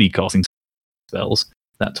 you will be casting spells.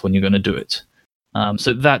 that's when you're going to do it.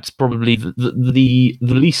 So that's probably the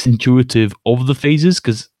least intuitive of the phases,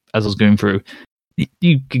 because as I was going through,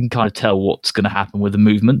 you can kind of tell what's going to happen with the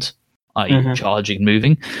movement, i.e. charging and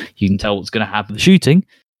moving. You can tell what's going to happen with the shooting.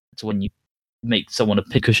 It's when you make someone a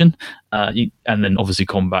pincushion, and then obviously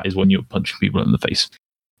combat is when you're punching people in the face.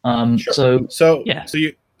 Sure. So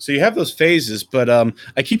you have those phases, but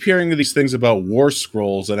I keep hearing these things about War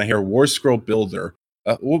Scrolls, and I hear War Scroll Builder.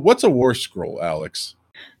 What's a War Scroll, Alex?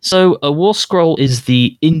 So a War Scroll is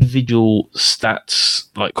the individual stats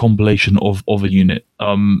like compilation of a unit.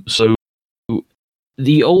 So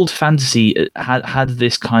the old fantasy had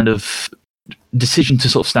this kind of decision to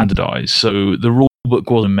sort of standardize. So the rule book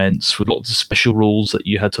was immense with lots of special rules that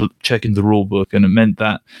you had to check in the rule book, and it meant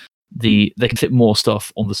that they can fit more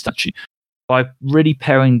stuff on the stat sheet. By really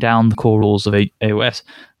paring down the core rules of AOS,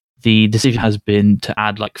 the decision has been to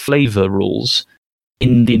add like flavor rules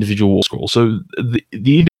in the individual War Scroll. So the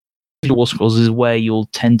individual War Scrolls is where you'll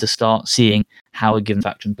tend to start seeing how a given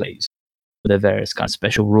faction plays. Their various kind of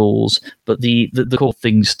special rules, but the core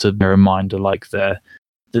things to bear in mind are like the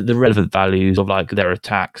relevant values of like their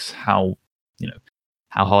attacks, how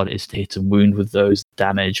hard it is to hit and wound with those,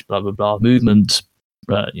 damage, blah blah blah, movement,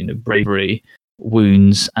 bravery,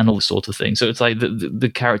 wounds, and all this sort of thing. So it's like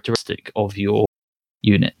the characteristic of your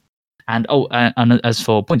unit. And as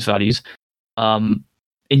for points values,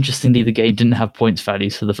 interestingly, the game didn't have points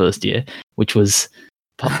values for the first year, which was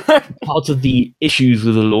part of the issues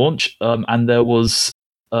with the launch, and there was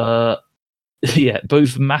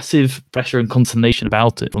both massive pressure and consternation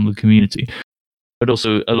about it from the community, but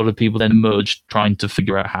also a lot of people then emerged trying to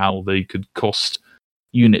figure out how they could cost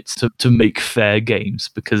units to make fair games,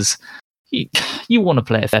 because you want to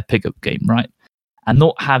play a fair pickup game, right? And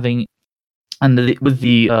not having, and with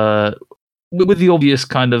the obvious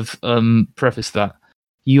kind of preface that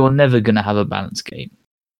you're never going to have a balanced game.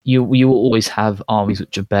 You will always have armies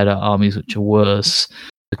which are better, armies which are worse,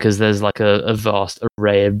 because there's like a vast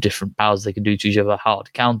array of different powers they can do to each other,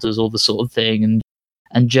 hard counters, all the sort of thing,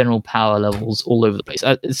 and general power levels all over the place.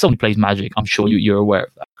 If someone plays Magic, I'm sure you're aware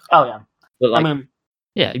of that. Oh yeah, but like,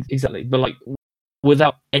 yeah, exactly. But like,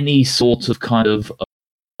 without any sort of kind of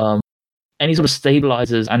any sort of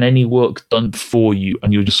stabilizers and any work done for you,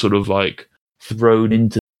 and you're just sort of like thrown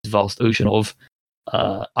into this vast ocean of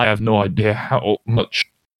I have no idea how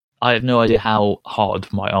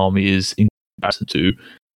hard my army is in comparison to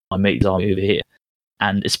my mate's army over here.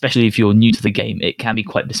 And especially if you're new to the game, it can be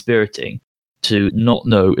quite dispiriting to not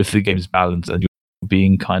know if the game's balanced and you're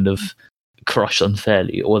being kind of crushed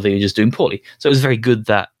unfairly, or whether you're just doing poorly. So it was very good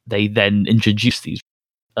that they then introduced these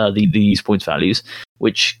points values,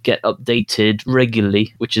 which get updated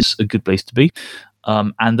regularly, which is a good place to be.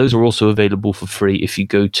 And those are also available for free if you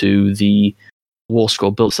go to the War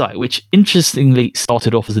Scroll build site, which interestingly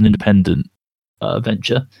started off as an independent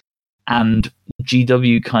venture, and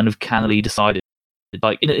GW kind of cannily decided,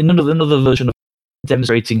 like in another version of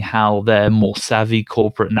demonstrating how they're more savvy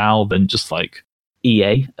corporate now than just like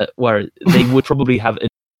EA, where they would probably have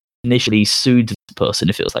initially sued this person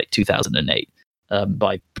if it was like 2008,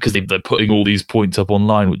 because they're putting all these points up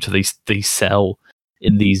online, which they sell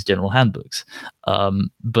in these general handbooks.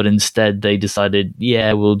 But instead, they decided,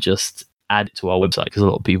 we'll just add it to our website because a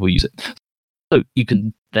lot of people use it. So you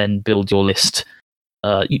can then build your list,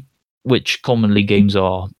 which commonly games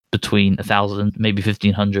are between 1,000, maybe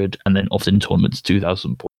 1,500, and then often in tournaments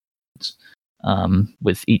 2,000 points,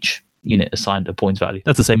 with each unit assigned a points value.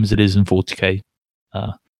 That's the same as it is in 40k.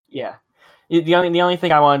 Yeah. The only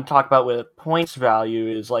thing I want to talk about with points value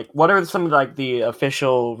is like, what are some of like the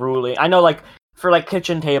official ruling? I know like for like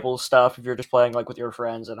kitchen table stuff, if you're just playing like with your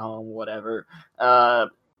friends at home, whatever.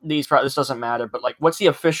 This doesn't matter, but like, what's the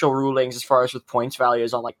official rulings as far as with points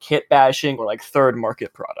values on like kit bashing or like third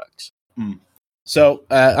market products? So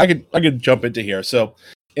I could jump into here. So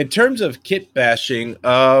in terms of kit bashing,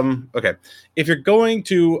 okay, if you're going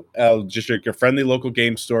to just like your friendly local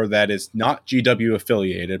game store that is not GW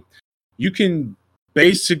affiliated, you can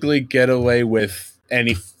basically get away with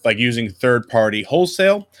any like using third party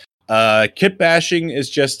wholesale. Kit bashing is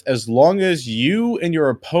just as long as you and your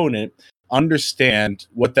opponent understand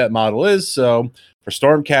what that model is. So for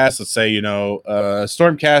Stormcast, let's say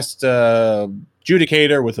Stormcast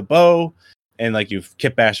Judicator with a bow, and like you've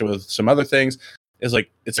kit bashed it with some other things. It's like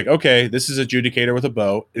okay, this is a Judicator with a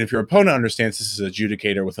bow, and if your opponent understands this is a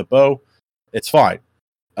Judicator with a bow, it's fine.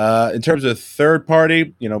 In terms of third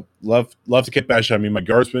party, love to kit bash. I mean, my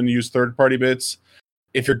guardsmen use third party bits.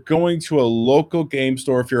 If you're going to a local game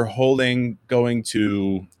store, if you're going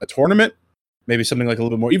to a tournament, maybe something like a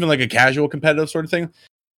little bit more, even like a casual competitive sort of thing,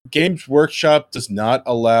 Games Workshop does not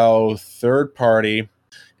allow third party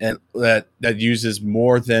and that uses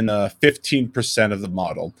more than 15% of the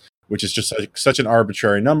model, which is just such an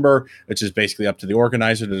arbitrary number, which is basically up to the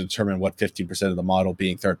organizer to determine what 15% of the model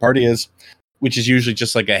being third party is, which is usually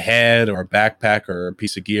just like a head or a backpack or a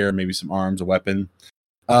piece of gear, maybe some arms, a weapon.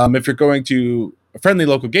 If you're going to a friendly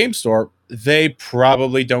local game store, they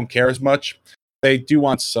probably don't care as much. They do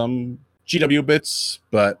want some GW bits,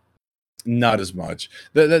 but not as much.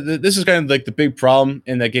 This is kind of like the big problem,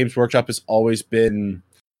 and that Games Workshop has always been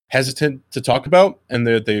hesitant to talk about, and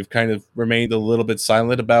they've kind of remained a little bit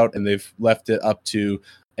silent about, and they've left it up to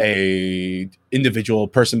a individual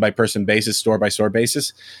person by person basis, store by store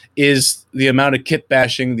basis, is the amount of kit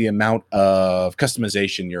bashing, the amount of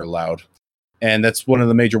customization you're allowed. And that's one of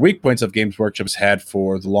the major weak points of Games Workshop's had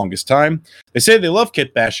for the longest time. They say they love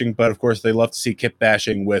kit bashing, but of course they love to see kit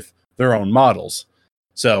bashing with their own models.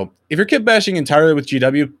 So if you're kit bashing entirely with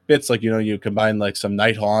GW bits, like, you combine like some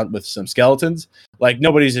Nighthaunt with some skeletons, like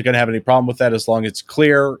nobody's going to have any problem with that as long as it's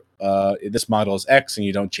clear. This model is X and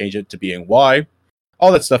you don't change it to being Y.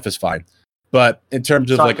 All that stuff is fine. But in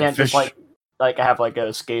terms of So like I can't just like have like a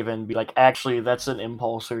Skaven be like, actually that's an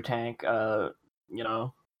impulsor tank,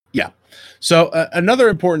 Yeah. So another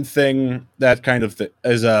important thing that kind of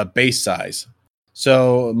is base size.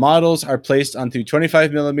 So models are placed onto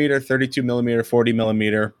 25 millimeter, 32 millimeter, 40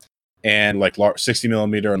 millimeter, and like 60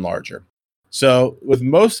 millimeter and larger. So with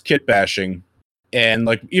most kit bashing and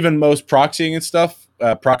like even most proxying and stuff,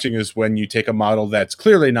 proxying is when you take a model that's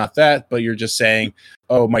clearly not that, but you're just saying,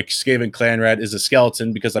 oh, my Skaven Clan Rat is a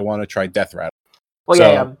skeleton because I want to try Death Rat. Well,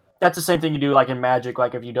 yeah. That's the same thing you do like in Magic.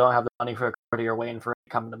 Like if you don't have the money for a card, you're waiting for it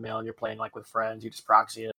to come in the mail and you're playing like with friends, you just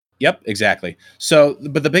proxy it. Yep, exactly. So,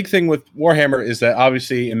 but the big thing with Warhammer is that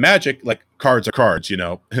obviously in Magic, like cards are cards,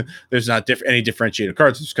 there's not any differentiated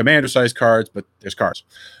cards. There's commander size cards, but there's cards.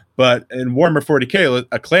 But in Warhammer 40k,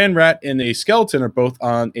 a Clan Rat and a Skeleton are both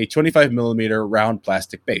on a 25 millimeter round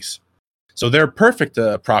plastic base. So they're perfect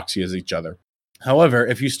proxy as each other. However,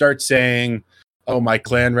 if you start saying, oh, my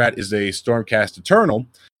Clan Rat is a Stormcast Eternal,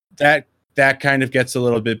 that kind of gets a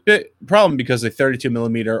little bit problem because a 32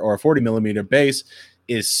 millimeter or a 40 millimeter base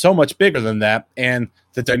is so much bigger than that, and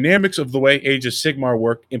the dynamics of the way Age of Sigmar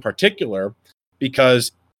work in particular,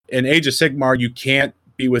 because in Age of Sigmar you can't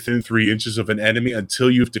be within 3 inches of an enemy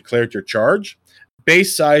until you've declared your charge.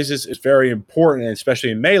 Base sizes is very important,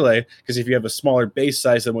 especially in melee, because if you have a smaller base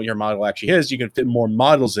size than what your model actually is, you can fit more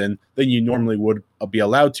models in than you normally would be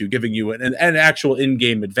allowed to, giving you an actual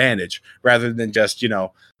in-game advantage, rather than just,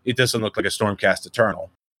 it doesn't look like a Stormcast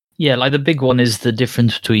Eternal. Yeah, like the big one is the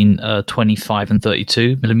difference between 25 and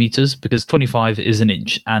 32 millimeters, because 25 is an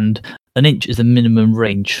inch, and an inch is the minimum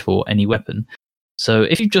range for any weapon. So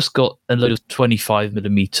if you've just got a load of 25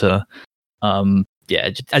 millimeter,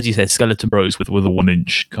 as you said, skeleton bros with a 1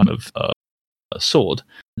 inch kind of sword,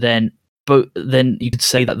 then you could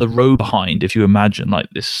say that the row behind, if you imagine like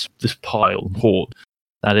this pile horde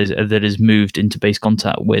that is moved into base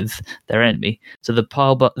contact with their enemy, so the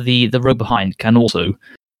pile, but the row behind can also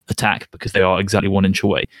attack because they are exactly 1 inch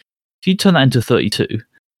away. If you turn that into 32,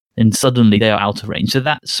 then suddenly they are out of range. So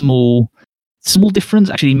that small difference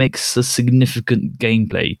actually makes a significant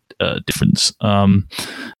gameplay difference. And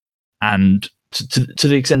to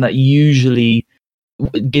the extent that usually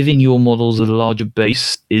giving your models a larger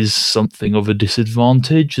base is something of a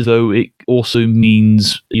disadvantage, though it also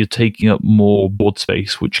means you're taking up more board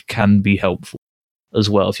space, which can be helpful as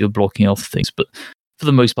well if you're blocking off things. But for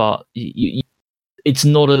the most part, it's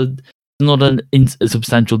not a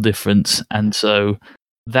substantial difference, and so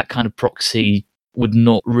that kind of proxy would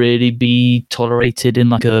not really be tolerated in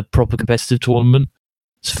like a proper competitive tournament.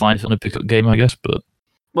 It's fine if on a pickup game, I guess, but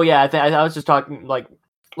well, yeah, I was just talking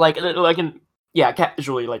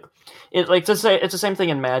casually, it's the same thing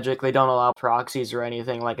in Magic. They don't allow proxies or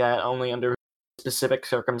anything like that, only under specific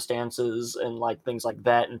circumstances and like things like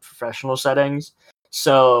that in professional settings.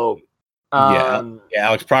 So.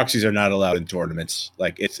 Alex, proxies are not allowed in tournaments.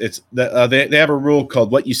 Like they have a rule called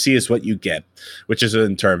 "what you see is what you get," which is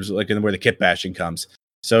in terms like where the kit bashing comes.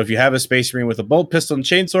 So if you have a Space Marine with a bolt pistol and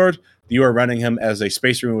chainsword, you are running him as a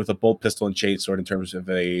Space Marine with a bolt pistol and chainsword in terms of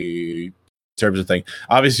thing.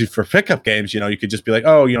 Obviously, for pickup games, you could just be like,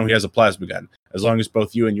 oh, he has a plasma gun, as long as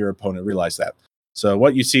both you and your opponent realize that. So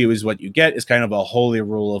what you see is what you get is kind of a holy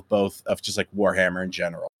rule of just like Warhammer in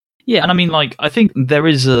general. Yeah, and I mean, like, I think there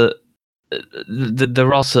is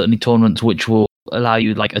there are certainly tournaments which will allow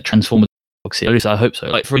you like a transformative proxy. At least I hope so.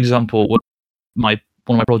 Like, for example, one of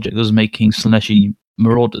my projects was making Slaaneshi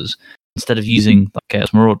Marauders. Instead of using like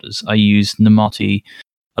Chaos Marauders, I used Namati,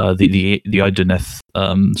 the Idoneth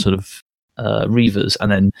sort of Reavers, and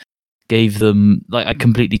then gave them like I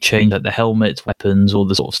completely changed like the helmets, weapons, all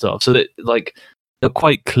the sort of stuff. So that like they're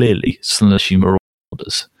quite clearly Slaaneshi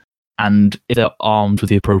Marauders, and if they're armed with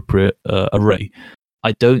the appropriate array,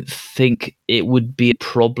 I don't think it would be a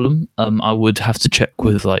problem. I would have to check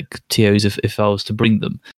with like TOs if I was to bring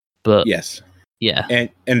them, but Yes. yeah,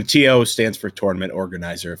 And TO stands for Tournament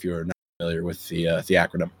Organizer, if you're not familiar with the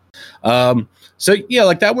acronym. So yeah,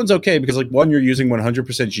 like that one's okay because like one, you're using 100%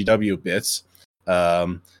 GW bits,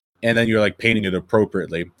 and then you're like painting it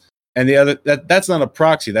appropriately, and the other that's not a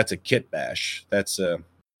proxy, that's a kit bash. That's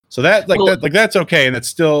so that like Well, that's okay, and it's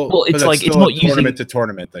still it's that's like it's still not a tournament using to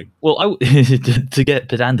tournament thing. Well, to get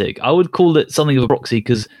pedantic, I would call it something of a proxy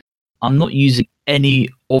because I'm not using any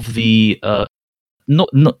of the not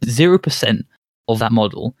 0% of that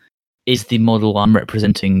model is the model I'm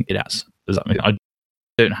representing it as. Does that mean I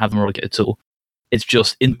don't have the model kit at all? It's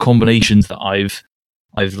just in combinations that I've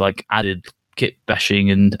like added kit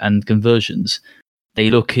bashing and conversions. They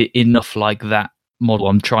look enough like that model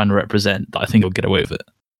I'm trying to represent that I think I'll get away with it.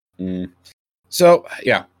 So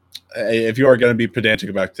yeah, if you are going to be pedantic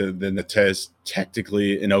about it, then the is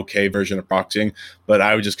technically an okay version of proxying, but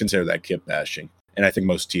I would just consider that kit bashing, and I think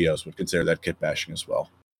most TOs would consider that kit bashing as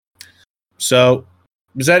well. So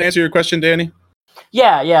does that answer your question, Danny?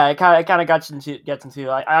 Yeah, it kind of gets into.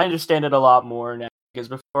 I understand it a lot more now because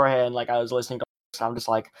beforehand, like I was listening to this, and I'm just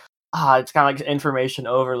like, it's kind of like information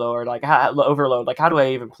overload. Like overload. Like how do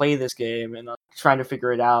I even play this game? And I'm trying to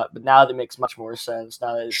figure it out. But now that makes much more sense.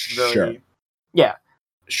 Now that it's really, Sure. Yeah.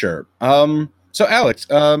 Sure. So Alex,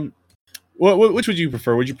 which would you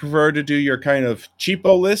prefer? Would you prefer to do your kind of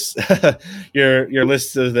cheapo list, your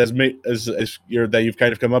list as your that you've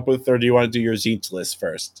kind of come up with, or do you want to do your Tzeentch list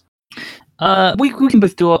first? We can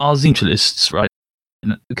both do our Tzeentch lists, right?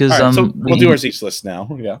 Because right, so we'll do our Tzeentch list now.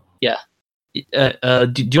 Yeah. Do you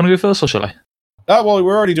want to go first, or shall I? Well,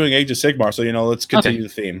 we're already doing Age of Sigmar, so let's continue the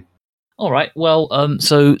theme. All right. Well,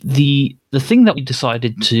 so the thing that we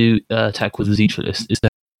decided to tackle with the Tzeentch list is to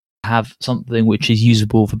have something which is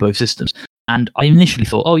usable for both systems. And I initially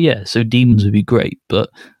thought, oh yeah, so demons would be great, but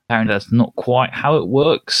apparently that's not quite how it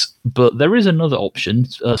works. But there is another option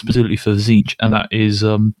specifically for Tzeentch, and that is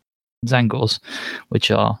Tzaangors,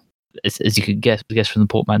 which are, as you could guess from the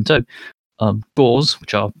portmanteau, Gors,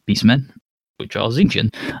 which are beastmen, which are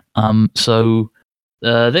Tzeentchian. So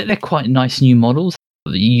they're quite nice new models,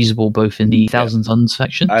 usable both in the Thousand Suns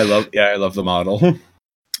faction. I love the model.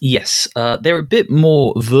 Yes, they're a bit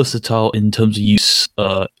more versatile in terms of use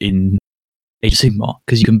in Age of Sigmar,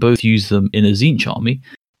 because you can both use them in a Tzeentch army,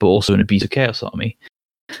 but also in a Beast of Chaos army.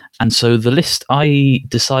 And so the list I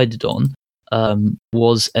decided on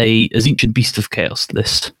was a Tzeentch Beast of Chaos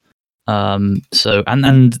list. So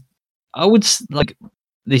and I would like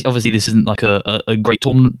this. Obviously, this isn't like a great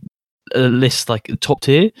tournament list, like top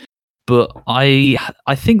tier, but I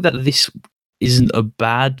think that this isn't a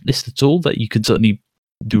bad list at all. That you could certainly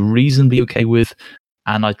do reasonably okay with,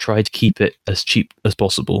 and I try to keep it as cheap as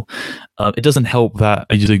possible. It doesn't help that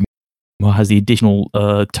Age of Sigmar has the additional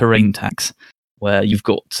terrain tax, where you've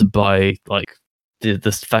got to buy like the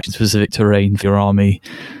faction-specific terrain for your army.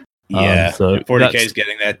 Yeah, so 40k is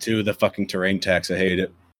getting that too. The fucking terrain tax, I hate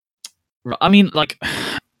it. I mean, like,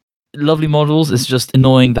 lovely models. It's just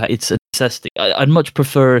annoying that it's a necessity. I'd much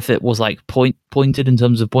prefer if it was like pointed in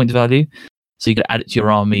terms of point value, so you could add it to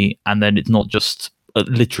your army, and then it's not just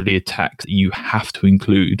literally a tax that you have to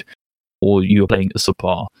include, or you're playing a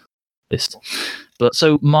subpar list. But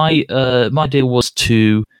so my idea was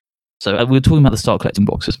to. So we were talking about the start collecting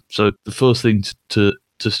boxes. So the first thing to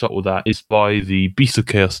start with that is buy the Beast of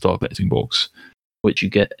Chaos start collecting box, which you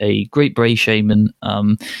get a Great Bray Shaman,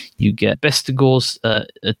 you get Bestigors,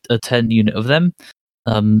 a 10 unit of them,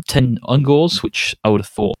 10 Ungors, which I would have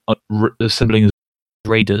thought assembling as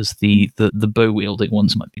raiders, the bow wielding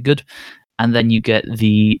ones might be good, and then you get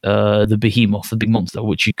the Behemoth, the big monster,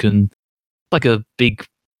 which you can, like a big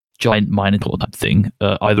giant Minotaur type thing,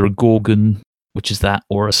 either a Gorgon, which is that,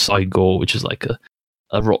 or a Cygor, which is like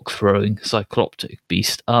a rock-throwing cycloptic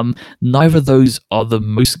beast. Neither of those are the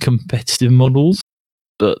most competitive models,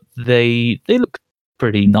 but they look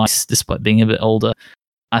pretty nice despite being a bit older.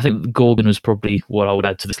 I think the Gorgon was probably what I would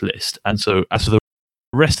add to this list. And so as for the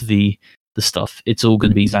rest of the stuff, it's all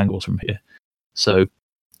going to be Tzaangors from here. So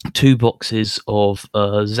 2 boxes of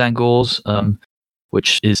Tzaangors,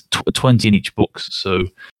 which is 20 in each box. So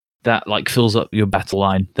that like fills up your battle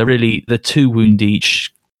line. They're 2 wound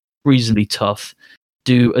each, reasonably tough.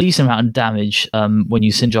 Do a decent amount of damage when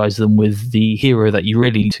you synergize them with the hero that you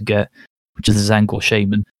really need to get, which is the Tzaangor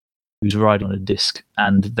Shaman, who's riding on a disc,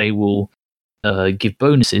 and they will give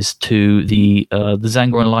bonuses to the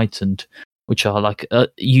Tzaangor Enlightened, which are like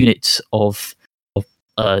units of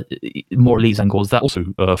more elite Zangors that also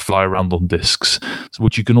fly around on discs,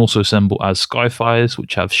 which you can also assemble as Skyfires,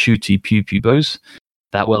 which have shooty pew pew bows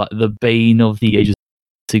that were like the bane of the Age of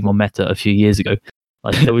Sigmar meta a few years ago.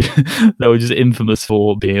 Like they were just infamous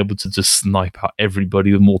for being able to just snipe out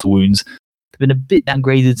everybody with mortal wounds. They've been a bit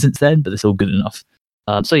downgraded since then, but they're still good enough.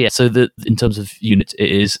 So in terms of units,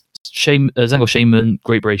 it is Zangor Shaman,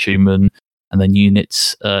 Great Bray Shaman, and then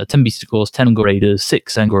units 10 Beasticles, 10 Ungor Raiders,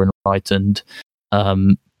 6 Zangor Enlightened,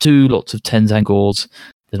 2 lots of 10 Zangors,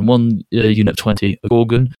 then 1 unit of 20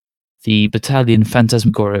 Gorgon, the Battalion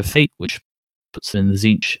Phantasmagoria of Fate, which puts them in the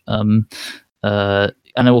Tzeentch,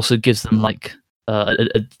 and it also gives them like an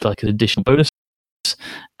additional bonus,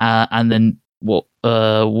 and then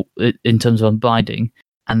in terms of unbinding,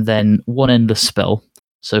 and then 1 endless spell.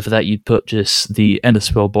 So for that, you'd purchase the endless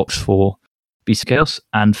spell box for Beast of Chaos,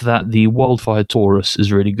 and for that, the Wildfire Taurus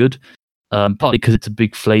is really good, partly because it's a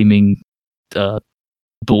big flaming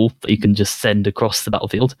ball that you can just send across the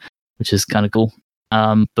battlefield, which is kind of cool.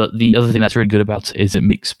 But the other thing that's really good about it is it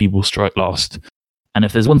makes people strike last. And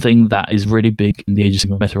if there's one thing that is really big in the Age of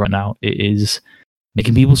Sigmar meta right now, it is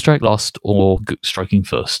making people strike last or striking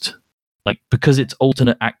first. Like, because it's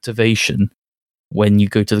alternate activation when you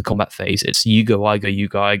go to the combat phase, it's you go, I go, you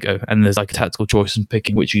go, I go, and there's like a tactical choice in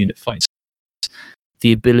picking which unit fights.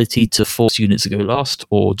 The ability to force units to go last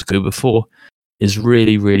or to go before is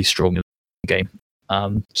really, really strong in the game.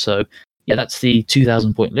 So yeah, that's the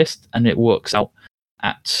 2,000 point list, and it works out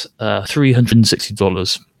at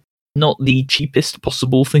 $360. Not the cheapest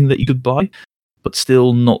possible thing that you could buy, but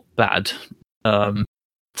still not bad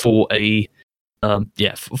for a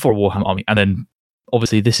Warhammer army. And then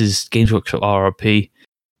obviously this is Games Workshop RRP.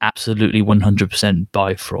 Absolutely 100%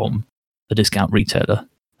 buy from a discount retailer.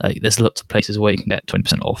 There's lots of places where you can get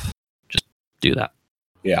 20% off. Just do that.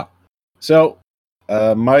 Yeah. So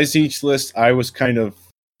my Tzeentch list, I was kind of...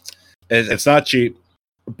 It's not cheap,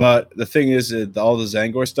 but the thing is, all the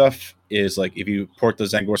Zangor stuff is like, if you port the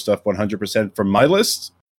Zangor stuff 100% from my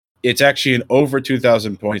list, it's actually an over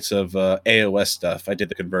 2,000 points of AOS stuff. I did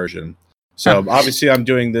the conversion. So obviously I'm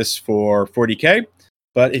doing this for 40k,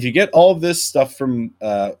 but if you get all of this stuff from...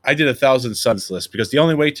 I did 1,000 Suns list, because the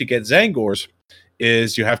only way to get Zangors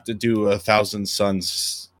is you have to do 1,000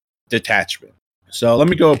 Suns detachment. So let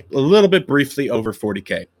me go a little bit briefly over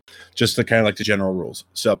 40k, just to kind of like the general rules.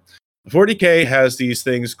 So 40k has these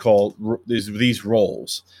things called these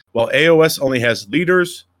roles. Well, AOS only has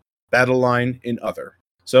leaders, battle line, and other.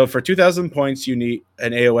 So for 2,000 points, you need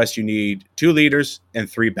an AOS. You need 2 leaders and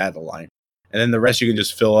 3 battle line, and then the rest you can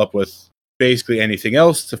just fill up with basically anything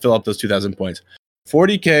else to fill up those 2,000 points.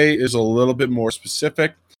 40k is a little bit more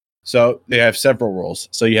specific. So they have several roles.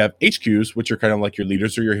 So you have HQs, which are kind of like your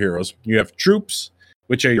leaders or your heroes. You have troops,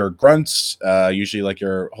 which are your grunts, usually like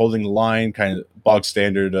you're holding the line, kind of bog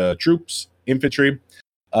standard troops, infantry.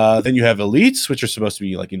 Then you have elites, which are supposed to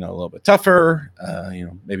be like, a little bit tougher,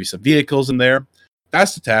 maybe some vehicles in there.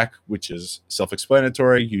 Fast attack, which is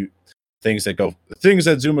self-explanatory. Things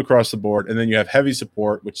that zoom across the board. And then you have heavy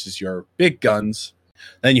support, which is your big guns.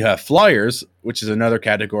 Then you have flyers, which is another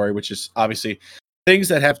category, which is obviously things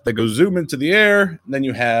that have to go zoom into the air. And then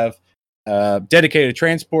you have dedicated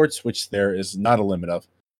transports, which there is not a limit of.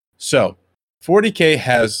 So 40k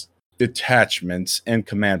has detachments and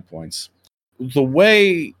command points. The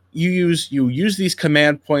way you use these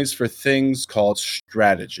command points for things called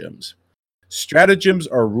stratagems. Stratagems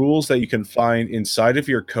are rules that you can find inside of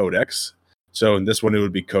your codex. So in this one, it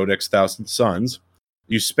would be Codex 1,000 Suns.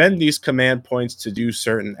 You spend these command points to do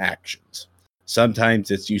certain actions.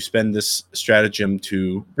 Sometimes it's you spend this stratagem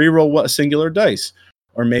to reroll a singular dice,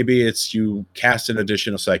 or maybe it's you cast an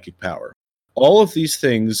additional psychic power. All of these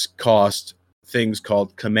things cost things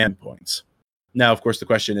called command points. Now, of course, the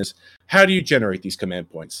question is, how do you generate these command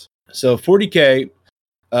points? So 40k,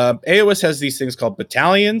 AOS has these things called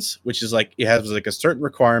battalions, which is like, it has like a certain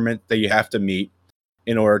requirement that you have to meet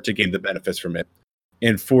in order to gain the benefits from it.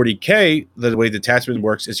 In 40k, the way detachment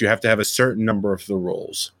works is you have to have a certain number of the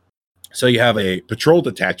roles. So you have a patrol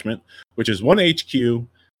detachment, which is 1 HQ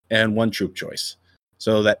and 1 troop choice.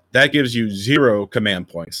 So that gives you 0 command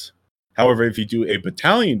points. However, if you do a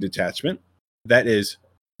battalion detachment, that is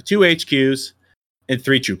 2 HQs and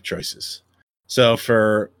 3 troop choices. So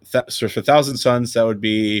for 1,000 Suns, that would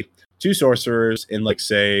be 2 sorcerers and like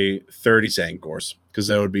say 30 Zangors, because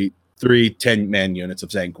that would be 3 10-man units of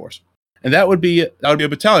Zangors. And that would be a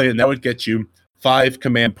battalion. That would get you 5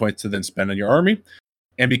 command points to then spend on your army.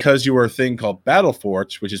 And because you are a thing called Battle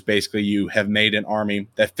Forge, which is basically you have made an army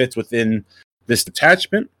that fits within this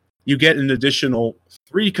detachment, you get an additional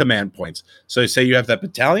 3 command points. So say you have that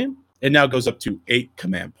battalion, it now goes up to 8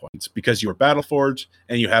 command points because you are Battleforged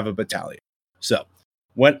and you have a battalion. So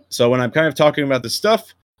when I'm kind of talking about this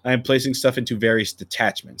stuff, I am placing stuff into various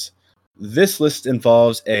detachments. This list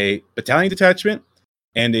involves a battalion detachment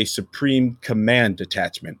and a Supreme Command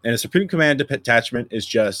detachment. And a Supreme Command detachment is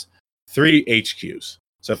just 3 HQs,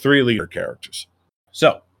 so 3 leader characters.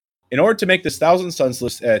 So in order to make this 1,000 Suns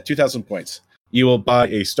list at 2,000 points, you will buy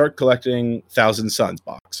a Start Collecting 1,000 Suns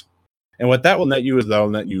box. And what that will net you is that will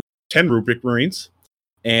net you 10 Rubric Marines,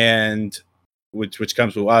 and which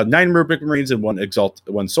comes with 9 Rubric Marines and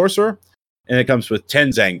 1 Sorcerer, and it comes with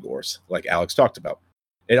 10 Zangors, like Alex talked about.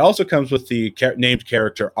 It also comes with the named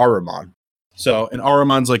character Ahriman. So, and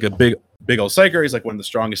Ahriman's like a big old psyker. He's like one of the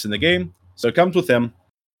strongest in the game. So it comes with him.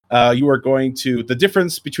 You are going to, the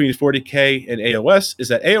difference between 40K and AOS is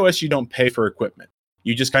that AOS you don't pay for equipment.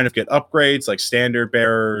 You just kind of get upgrades like standard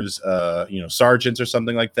bearers, sergeants or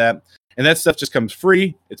something like that. And that stuff just comes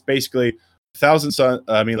free. It's basically 5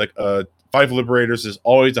 Liberators is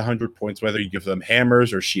always 100 points, whether you give them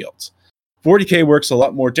hammers or shields. 40K works a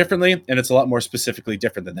lot more differently, and it's a lot more specifically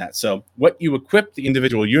different than that. So what you equip the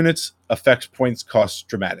individual units affects points cost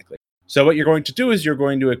dramatically. So what you're going to do is you're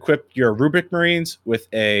going to equip your Rubric Marines with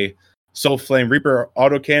a Soul Flame Reaper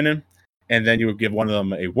autocannon, and then you will give one of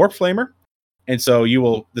them a Warp Flamer. And so you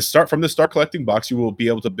will from the Start Collecting box, you will be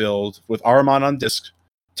able to build with Ahriman on disc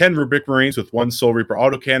 10 Rubric Marines with 1 Soul Reaper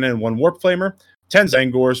autocannon and 1 Warp Flamer, 10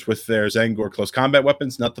 Zangors with their Zangor close combat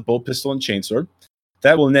weapons, not the bolt pistol and chainsword.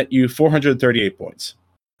 That will net you 438 points.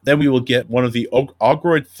 Then we will get one of the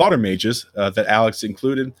Augroid Thoughter Mages that Alex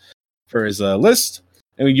included for his list,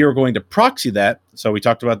 and you're going to proxy that. So we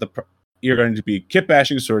talked about you're going to be kit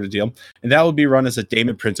bashing sort of deal, and that will be run as a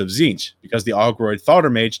Daemon Prince of Tzeentch, because the Augroid Thoughter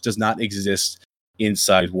Mage does not exist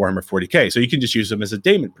inside Warhammer 40K. So you can just use him as a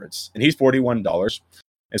Daemon Prince, and he's $41.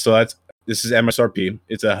 And so this is MSRP.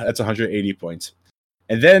 That's 180 points.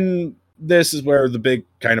 And then this is where the big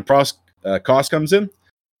kind of cost comes in.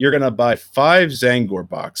 You're going to buy 5 Zangor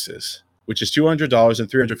boxes, which is $200 and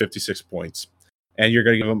 356 points. And you're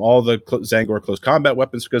going to give them all the Zangor close combat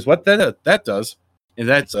weapons, because what that does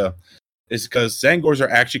is because Zangors are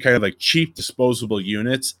actually kind of like cheap disposable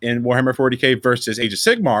units in Warhammer 40K versus Age of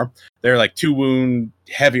Sigmar. They're like 2 wound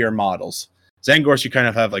heavier models. Zangors you kind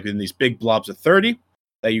of have like in these big blobs of 30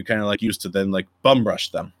 that you kind of like use to then like bum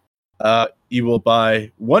rush them. You will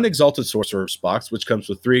buy 1 Exalted Sorcerer's box, which comes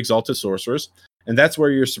with 3 Exalted Sorcerers, and that's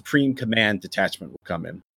where your Supreme Command detachment will come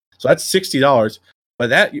in. So that's $60, but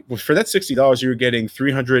for that $60, you're getting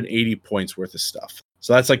 380 points worth of stuff.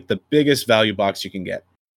 So that's like the biggest value box you can get.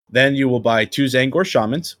 Then you will buy 2 Zangor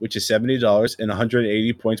Shamans, which is $70 and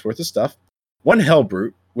 180 points worth of stuff. 1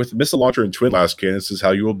 Hellbrute with Missile Launcher and Twin Blast Cannon. This is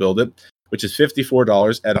how you will build it, which is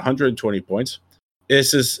 $54 at 120 points.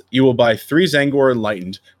 You will buy 3 Zangor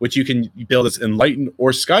Enlightened, which you can build as Enlightened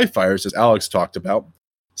or Skyfires, as Alex talked about.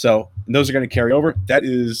 So those are going to carry over. That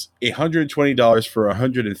is $120 for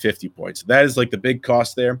 150 points. That is like the big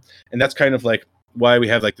cost there. And that's kind of like why we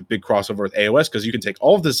have like the big crossover with AOS, because you can take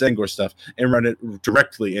all of the Zangor stuff and run it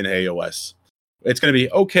directly in AOS. It's going to be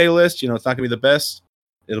okay list. It's not going to be the best.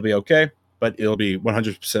 It'll be okay, but it'll be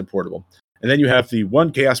 100% portable. And then you have the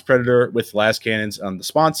 1 Chaos Predator with las cannons on the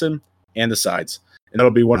sponson and the sides. And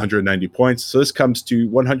that'll be 190 points. So this comes to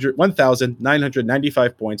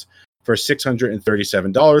 1,995 points for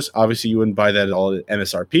 $637. Obviously, you wouldn't buy that at all at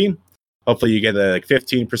MSRP. Hopefully, you get like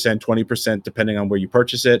 15%, 20%, depending on where you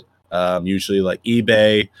purchase it. Usually, like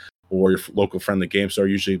eBay or your local friendly game store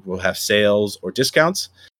usually will have sales or discounts.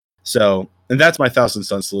 So, and that's my 1,000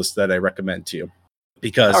 Suns list that I recommend to you,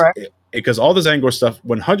 because all the Zangor stuff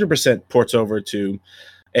 100% ports over to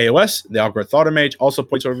AOS. The Augroid Thoughter Mage also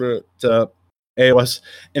points over to AOS.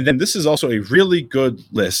 And then this is also a really good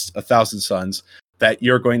list, 1,000 Suns, that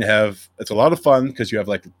you're going to have. It's a lot of fun because you have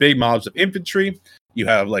like big mobs of infantry. You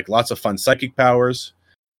have like lots of fun psychic powers,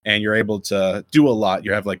 and you're able to do a lot.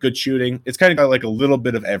 You have like good shooting. It's kind of got like a little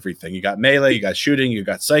bit of everything. You got melee, you got shooting, you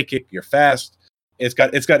got psychic, you're fast. It's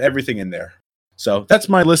got everything in there. So that's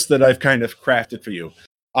my list that I've kind of crafted for you.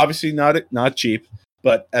 Obviously not cheap,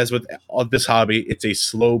 but as with this hobby, it's a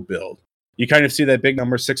slow build. You kind of see that big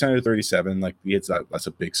number, 637. Like that's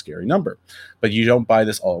a big scary number, but you don't buy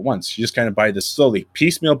this all at once. You just kind of buy this slowly,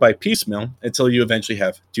 piecemeal by piecemeal, until you eventually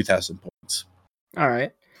have 2,000 points. All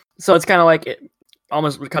right. So it's kind of like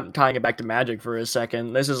almost tying it back to Magic for a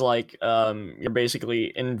second. This is like you're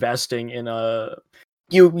basically investing in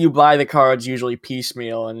you buy the cards usually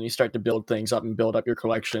piecemeal, and you start to build things up and build up your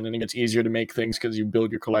collection, and it gets easier to make things because you build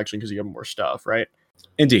your collection because you have more stuff, right?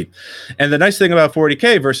 Indeed. And the nice thing about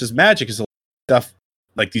 40K versus Magic is a lot of stuff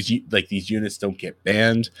these units don't get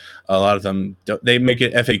banned. A lot of them they make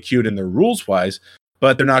it FAQ'd in their rules wise,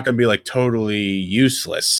 but they're not going to be like totally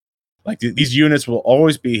useless. Like these units will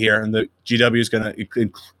always be here, and the GW is going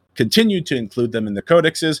to continue to include them in the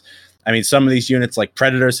codexes. I mean, some of these units like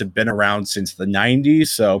Predators have been around since the 90s,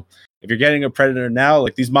 so if you're getting a Predator now,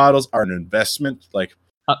 like these models are an investment. Like,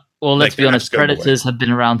 well, let's be honest, going away. Predators have been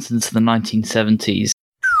around since the 1970s.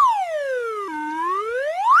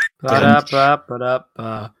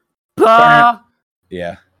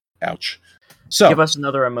 Yeah. Ouch. So give us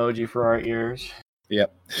another emoji for our ears.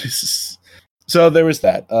 Yep. So there was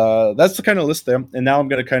that. That's the kind of list there. And now I'm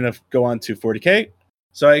going to kind of go on to 40K.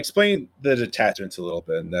 So I explained the detachments a little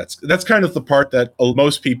bit, and that's kind of the part that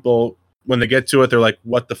most people, when they get to it, they're like,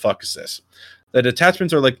 what the fuck is this? The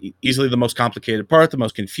detachments are like easily the most complicated part, the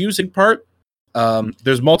most confusing part.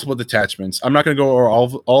 There's multiple detachments. I'm not going to go over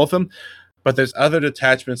all of them, but there's other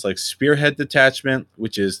detachments like Spearhead Detachment,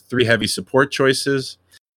 which is 3 heavy support choices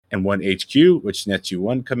and 1 HQ, which nets you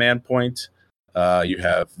 1 command point. You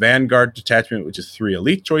have Vanguard Detachment, which is 3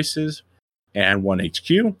 elite choices and 1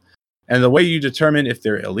 HQ. And the way you determine if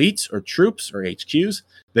they're elites or troops or HQs,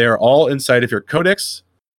 they are all inside of your codex,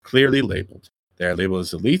 clearly labeled. They are labeled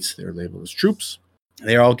as elites. They are labeled as troops.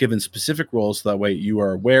 They are all given specific roles, so that way you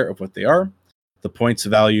are aware of what they are. The points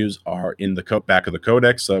values are in the back of the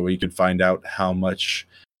codex, so that way you can find out how much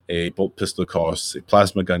a bolt pistol costs, a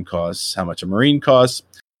plasma gun costs, how much a marine costs,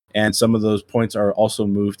 and some of those points are also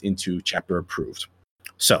moved into chapter approved.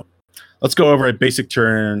 So let's go over a basic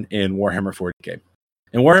turn in Warhammer 40K.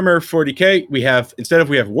 In Warhammer 40K, we have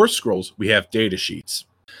war scrolls, we have data sheets.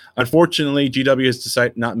 Unfortunately, GW has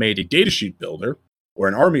decided not made a data sheet builder or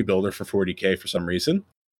an army builder for 40K for some reason.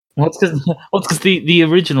 Well, it's because the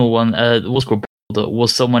original one, the War Scroll Builder,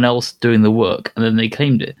 was someone else doing the work, and then they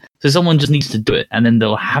claimed it. So someone just needs to do it, and then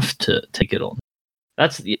they'll have to take it on.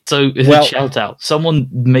 Shout out, someone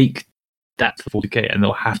make that for 40K, and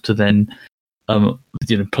they'll have to then,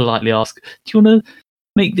 politely ask, "Do you want to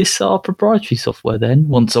make this our proprietary software?" Then,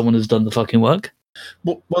 once someone has done the fucking work.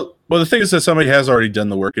 Well, the thing is that somebody has already done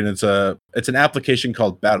the work, and it's an application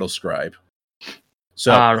called Battlescribe.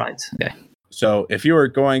 So, right, okay. So, if you are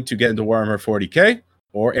going to get into Warhammer 40K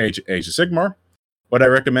or Age of Sigmar, what I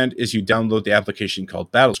recommend is you download the application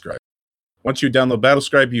called Battlescribe. Once you download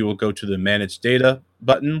Battlescribe, you will go to the Manage Data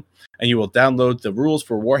button, and you will download the rules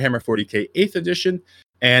for Warhammer 40K 8th Edition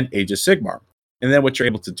and Age of Sigmar. And then what you're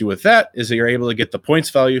able to do with that is that you're able to get the points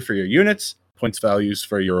value for your units, points values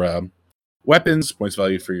for your weapons, points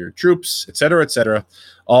value for your troops, etc.,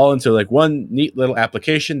 all into like one neat little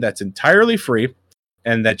application that's entirely free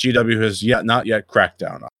and that GW has not yet cracked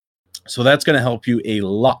down on. So that's going to help you a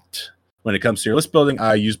lot when it comes to your list building.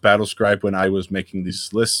 I used Battlescribe when I was making these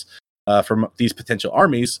lists from these potential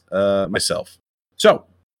armies myself. So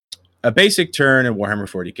a basic turn in Warhammer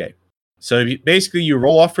 40K. So you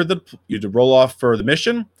roll off for the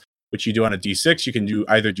mission, which you do on a D6. You can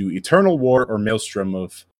either do Eternal War or Maelstrom.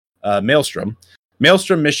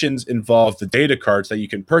 Maelstrom missions involve the data cards that you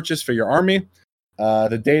can purchase for your army.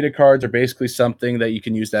 The data cards are basically something that you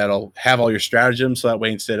can use that'll have all your stratagems. So that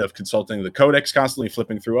way, instead of consulting the codex, constantly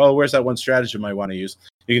flipping through, where's that one stratagem I want to use?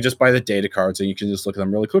 You can just buy the data cards and you can just look at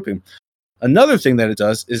them really quickly. Another thing that it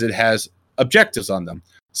does is it has objectives on them.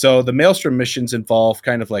 So the Maelstrom missions involve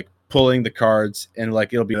kind of like pulling the cards, and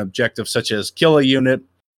like it'll be an objective such as kill a unit,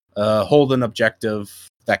 hold an objective,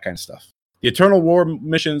 that kind of stuff. The Eternal War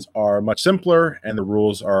missions are much simpler, and the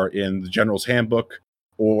rules are in the General's Handbook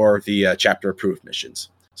or the chapter approved missions.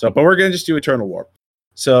 But we're going to just do Eternal War.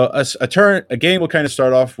 So a game will kind of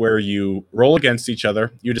start off where you roll against each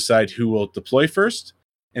other. You decide who will deploy first,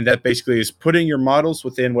 and that basically is putting your models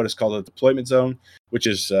within what is called a deployment zone, which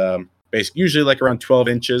is usually like around 12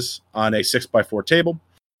 inches on a 6x4 table.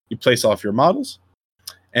 You place off your models,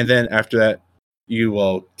 and then after that, you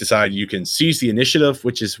will decide you can seize the initiative,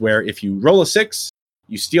 which is where if you roll a 6,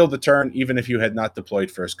 you steal the turn. Even if you had not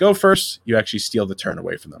deployed go first, you actually steal the turn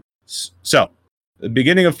away from them. So the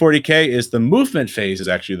beginning of 40K is the movement phase is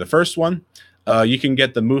actually the first one. You can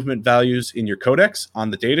get the movement values in your codex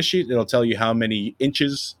on the data sheet. It'll tell you how many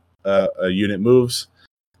inches a unit moves.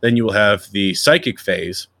 Then you will have the psychic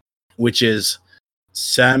phase, which is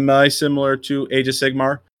semi-similar to Age of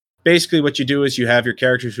Sigmar. Basically, what you do is you have your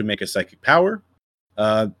characters who make a psychic power.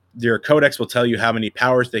 Your codex will tell you how many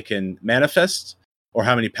powers they can manifest or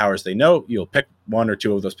how many powers they know. You'll pick 1 or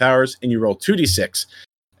 2 of those powers, and you roll 2d6.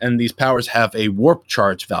 And these powers have a warp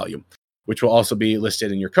charge value, which will also be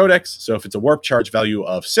listed in your codex. So if it's a warp charge value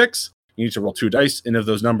of 6, you need to roll 2 dice, and if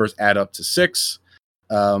those numbers add up to 6,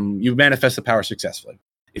 you manifest the power successfully.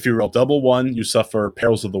 If you roll double 1, you suffer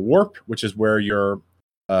Perils of the Warp, which is where your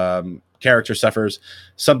character suffers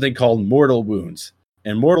something called mortal wounds.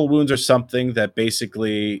 And mortal wounds are something that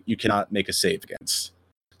basically you cannot make a save against.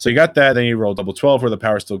 So you got that, then you roll double 12 where the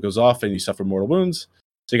power still goes off and you suffer mortal wounds.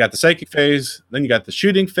 So you got the psychic phase, then you got the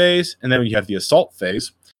shooting phase, and then you have the assault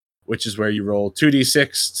phase, which is where you roll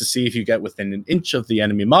 2d6 to see if you get within an inch of the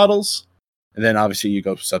enemy models. And then obviously you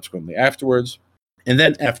go subsequently afterwards. And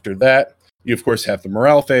then after that, you of course have the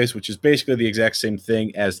morale phase, which is basically the exact same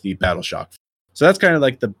thing as the battle shock. So that's kind of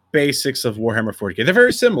like the basics of Warhammer 40k. They're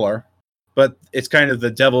very similar, but it's kind of the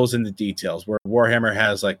devil's in the details, where Warhammer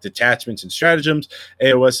has like detachments and stratagems.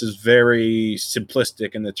 AOS is very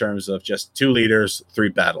simplistic in the terms of just 2 leaders, 3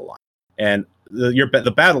 battle lines. And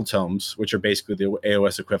the battle tomes, which are basically the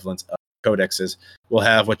AOS equivalents of codexes, will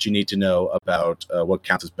have what you need to know about what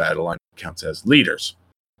counts as battle line, what counts as leaders.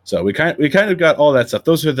 So we kind of got all that stuff.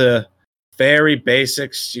 Those are the very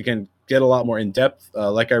basics. You can get a lot more in depth,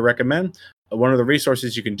 like I recommend. One of the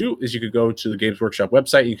resources you can do is you could go to the Games Workshop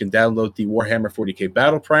website. You can download the Warhammer 40k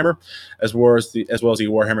Battle Primer, as well as the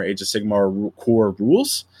Warhammer Age of Sigmar core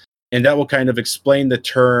rules, and that will kind of explain the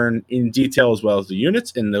turn in detail as well as the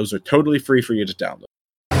units. And those are totally free for you to download.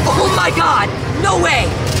 Oh my God! No way!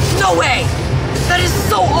 No way! That is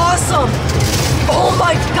so awesome! Oh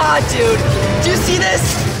my God, dude! Do you see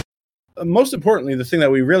this? Most importantly, the thing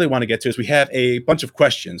that we really want to get to is we have a bunch of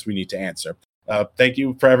questions we need to answer. Thank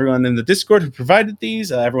you for everyone in the Discord who provided these,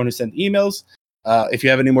 everyone who sent emails. If you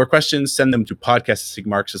have any more questions, send them to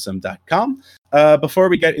podcast@sigmarxism.com. Before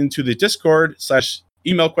we get into the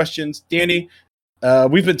Discord/email questions, Danny,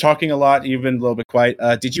 we've been talking a lot. You've been a little bit quiet.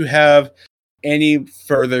 Did you have any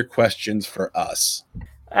further questions for us?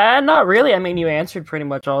 Not really. I mean, you answered pretty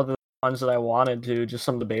much all the ones that I wanted to, just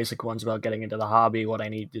some of the basic ones about getting into the hobby, what I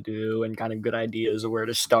need to do, and kind of good ideas of where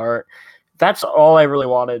to start. That's all I really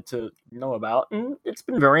wanted to know about, and it's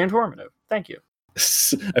been very informative. Thank you.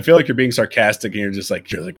 I feel like you're being sarcastic, and you're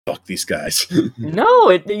like fuck these guys. No,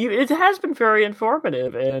 it has been very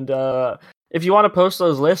informative, and if you want to post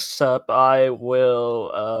those lists up, I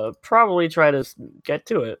will probably try to get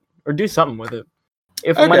to it or do something with it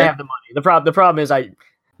if when I have the money. The problem is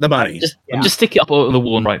the money. Just stick it up on the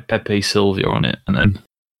wall and write Pepe Sylvia on it, and then.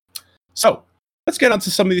 So let's get on to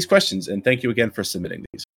some of these questions, and thank you again for submitting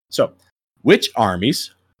these. So, which armies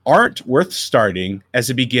aren't worth starting as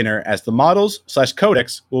a beginner, as the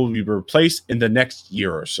models/codex will be replaced in the next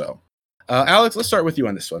year or so? Alex, let's start with you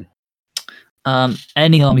on this one.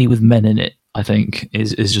 Any army with men in it, I think,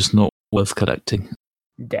 is just not worth collecting.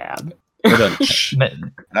 Dab.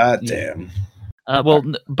 Damn.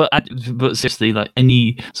 But seriously, like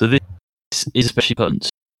so this is especially pertinent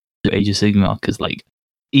to Age of Sigmar, because like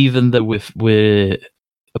even though we're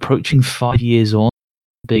approaching 5 years on,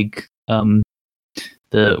 big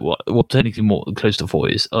technically more close to 4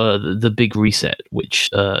 years, the big reset, which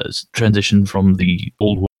transitioned from the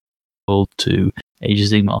old world to Age of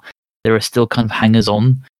Sigmar, there are still kind of hangers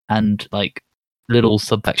on and like little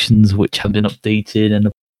sub-factions which have been updated and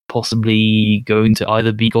are possibly going to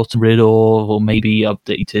either be gotten rid of or maybe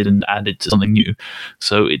updated and added to something new.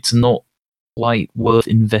 So it's not quite worth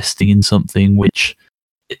investing in something which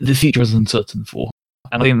the future is uncertain for.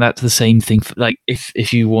 And I think that's the same thing for, like,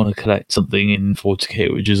 if you want to collect something in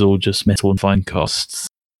 40k which is all just metal and fine casts,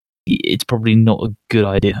 it's probably not a good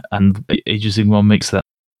idea. And Age of Sigmar makes that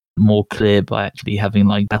more clear by actually having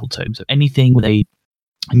like battle tomes. So anything with a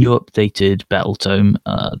new updated battle tome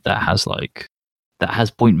that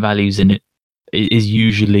has point values in it is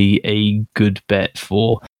usually a good bet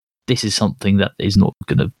for this is something that is not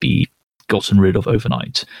going to be gotten rid of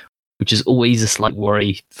overnight, which is always a slight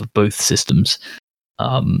worry for both systems.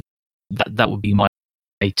 That would be my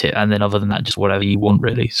tip, and then other than that, just whatever you want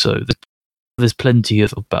really. So there's plenty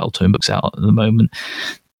of battle tome books out at the moment,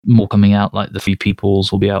 more coming out, like the Free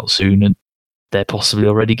Peoples will be out soon, and they're possibly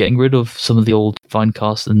already getting rid of some of the old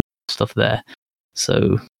Finecast and stuff there.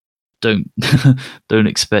 So don't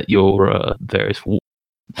expect your various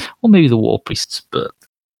or maybe the war priests, but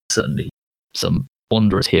certainly some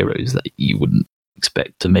Wanderers heroes that you wouldn't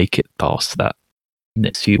expect to make it past that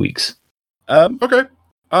next few weeks. Okay.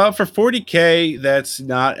 For 40k, that's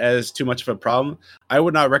not as too much of a problem. I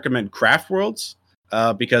would not recommend Craft Worlds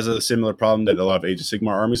because of the similar problem that a lot of Age of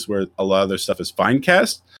Sigmar armies, where a lot of their stuff is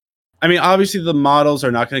Finecast. I mean, obviously the models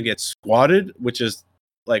are not going to get squatted, which is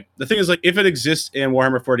like the thing is, like, if it exists in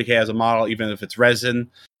Warhammer 40k as a model, even if it's resin,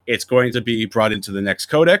 it's going to be brought into the next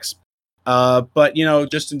codex. But you know,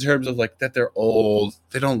 just in terms of like that, they're old,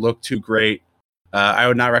 they don't look too great. I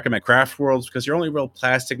would not recommend Craft Worlds because your only real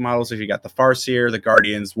plastic models if you got the Farseer, the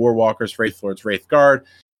Guardians, Warwalkers, Wraithlords, Wraithguard,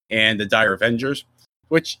 and the Dire Avengers.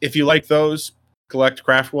 Which, if you like those, collect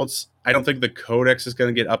Craft Worlds. I don't think the codex is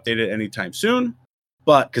going to get updated anytime soon,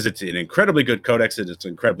 but because it's an incredibly good codex and it's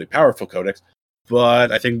an incredibly powerful codex.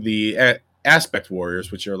 But I think the aspect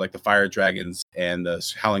warriors, which are like the fire dragons and the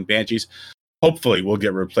howling banshees, hopefully will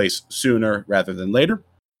get replaced sooner rather than later.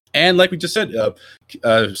 And like we just said,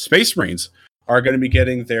 Space Marines are going to be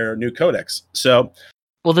getting their new codex. So,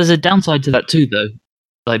 well, there's a downside to that too, though.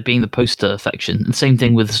 Like being the poster faction, and same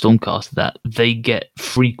thing with the Stormcast, that they get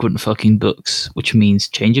frequent fucking books, which means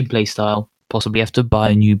change in playstyle, possibly have to buy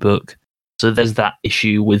a new book. So there's that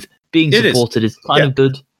issue with being supported. It's kind of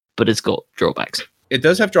good, but it's got drawbacks. It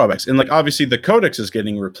does have drawbacks, and like obviously the codex is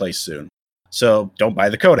getting replaced soon. So don't buy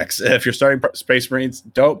the codex. If you're starting Space Marines,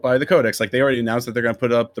 don't buy the codex. Like they already announced that they're going to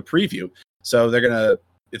put up the preview. So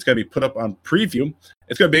it's going to be put up on preview.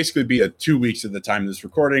 It's going to basically be 2 weeks at the time of this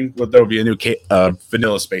recording. Well, there will be a new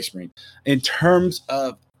vanilla Space Marine. In terms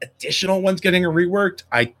of additional ones getting reworked,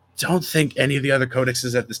 I don't think any of the other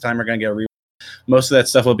codexes at this time are going to get reworked. Most of that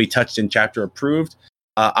stuff will be touched in chapter approved.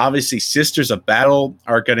 Obviously, Sisters of Battle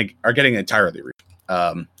are getting entirely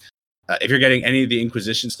reworked. If you're getting any of the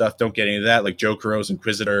Inquisition stuff, don't get any of that, like Jokeros,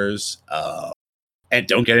 Inquisitors, and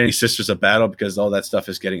don't get any Sisters of Battle because all that stuff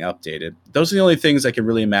is getting updated. Those are the only things I can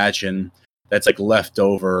really imagine that's like left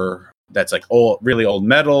over, that's like really old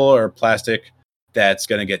metal or plastic that's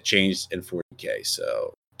going to get changed in 40K.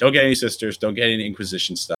 So don't get any Sisters, don't get any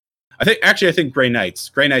Inquisition stuff. I think Grey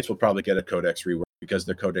Knights will probably get a codex rework because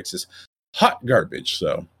their codex is hot garbage.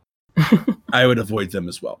 So I would avoid them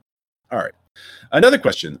as well. All right. Another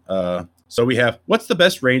question. So we have, what's the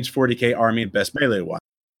best range 40K army and best melee one?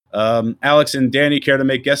 Alex and Danny, care to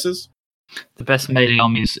make guesses? The best melee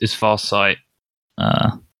army is Farsight.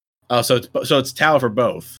 So it's Tau for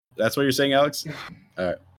both. That's what you're saying, Alex? All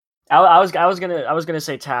right. I was gonna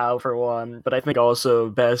say Tau for one, but I think also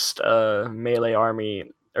best melee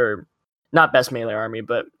army, or not best melee army,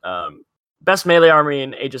 but best melee army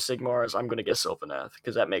in Age of Sigmars. I'm gonna guess Sylvaneth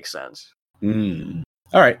because that makes sense.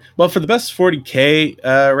 All right. Well, for the best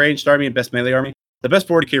 40K ranged army and best melee army, the best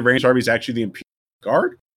 40K ranged army is actually the Imperial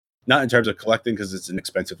Guard. Not in terms of collecting, because it's an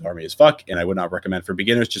expensive army as fuck, and I would not recommend for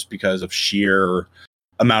beginners just because of sheer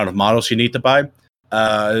amount of models you need to buy.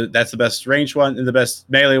 That's the best ranged one, and the best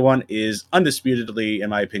melee one is undisputedly, in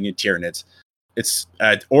my opinion, Tyranids. It's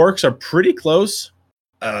orcs are pretty close.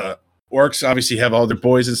 Orcs obviously have all their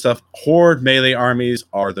boys and stuff. Horde melee armies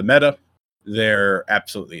are the meta. They're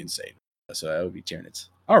absolutely insane. So that would be Tyranids.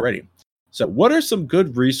 Alrighty. So what are some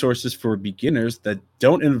good resources for beginners that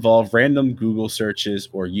don't involve random Google searches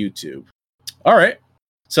or YouTube? All right.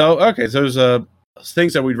 So there's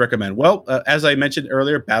things that we'd recommend. Well, as I mentioned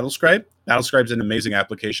earlier, Battlescribe. Battlescribe is an amazing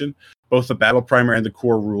application. Both the Battle Primer and the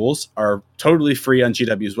core rules are totally free on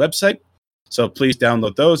GW's website. So please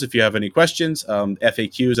download those if you have any questions.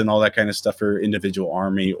 FAQs and all that kind of stuff for individual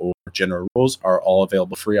army or general rules are all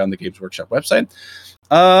available free on the Games Workshop website.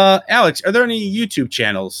 Alex, are there any YouTube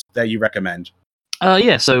channels that you recommend?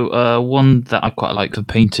 So one that I quite like for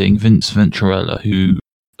painting, Vince Venturella, who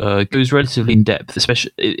goes relatively in depth.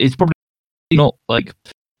 Especially, it's probably not like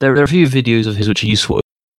there are a few videos of his which are useful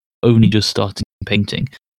only just starting painting,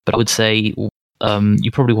 but I would say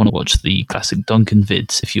you probably want to watch the classic Duncan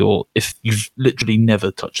vids if you've literally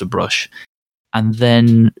never touched a brush, and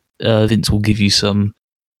then Vince will give you some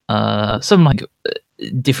like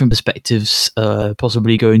different perspectives,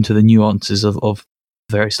 possibly go into the nuances of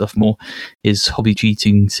various stuff more. His hobby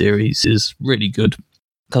cheating series is really good,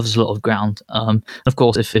 covers a lot of ground. Of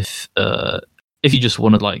course, if you just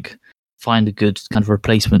want to like find a good kind of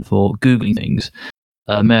replacement for Googling things,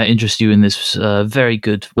 may I interest you in this very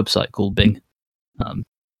good website called Bing.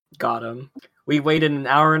 Got him. We waited an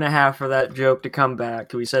hour and a half for that joke to come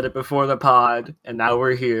back. We said it before the pod, and now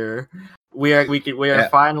we're here. We are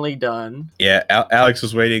finally done. Yeah, Alex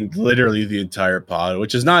was waiting literally the entire pod,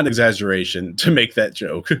 which is not an exaggeration to make that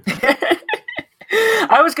joke.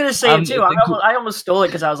 I was gonna say it too. I almost stole it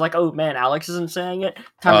because I was like, "Oh man, Alex isn't saying it.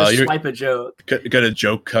 Time to swipe a joke." Gonna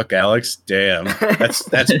joke cuck Alex? Damn,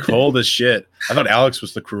 that's cold as shit. I thought Alex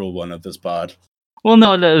was the cruel one of this pod. Well,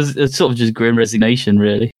 no, it's sort of just grim resignation,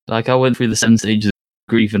 really. Like I went through the 7 stages of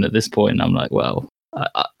grief, and at this point, I'm like, well,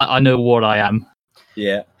 I know what I am.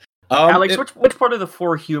 Yeah. Alex, which part of the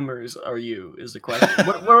 4 humors are you? Is the question.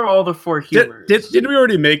 Where are all the 4 humors? Didn't we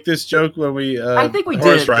already make this joke when we? I think we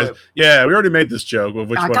did. Yeah, we already made this joke of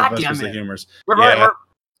which one of us was the humors.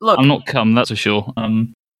 Look, I'm not cum, that's for sure.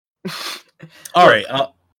 All right.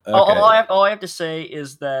 Okay. All I have to say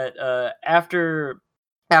is that after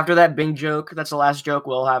that Bing joke, that's the last joke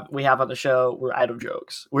we have on the show. We're out of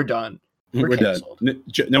jokes. We're done. We're done.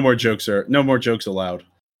 No more jokes allowed.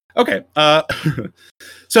 Okay.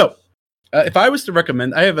 So If I was to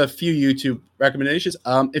recommend, I have a few YouTube recommendations.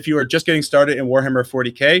 If you are just getting started in Warhammer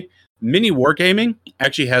 40k, Mini Wargaming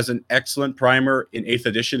actually has an excellent primer in 8th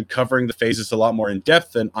edition covering the phases a lot more in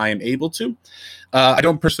depth than I am able to. I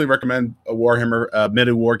don't personally recommend a Warhammer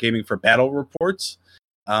Mini Wargaming for battle reports.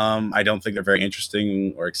 I don't think they're very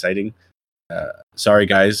interesting or exciting. Sorry,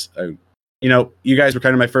 guys. You guys were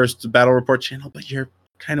kind of my first battle report channel, but you're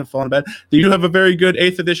kind of falling bad. You do have a very good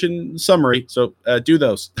 8th edition summary, so do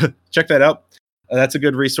those. Check that out. That's a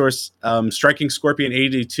good resource. Striking Scorpion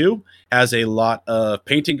 82 has a lot of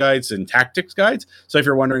painting guides and tactics guides. So if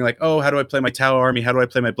you're wondering, like, oh, how do I play my Tau army? How do I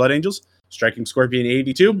play my Blood Angels? Striking Scorpion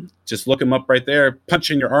 82. Just look him up right there.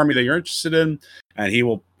 Punch in your army that you're interested in, and he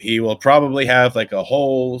will probably have like a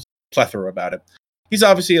whole plethora about it. He's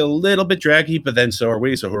obviously a little bit draggy, but then so are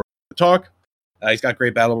we. So who are we to talk? He's got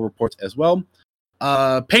great battle reports as well.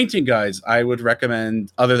 Painting guides, I would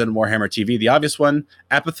recommend, other than Warhammer TV, the obvious one,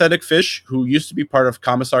 Apathetic Fish, who used to be part of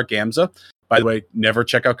Commissar Gamza. By the way, never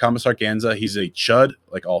check out Commissar Gamza. He's a chud,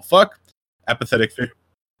 like all fuck. Apathetic Fish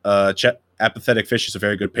is a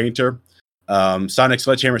very good painter. Sonic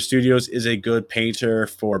Sledgehammer Studios is a good painter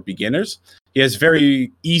for beginners. He has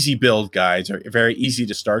very easy build guides, or very easy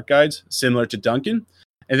to start guides, similar to Duncan.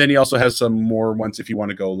 And then he also has some more ones if you want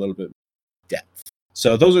to go a little bit depth.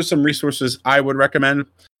 So those are some resources I would recommend.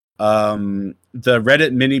 The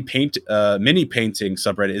Reddit mini painting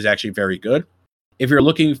subreddit is actually very good. If you're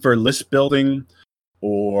looking for list building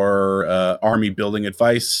or army building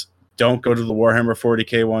advice, don't go to the Warhammer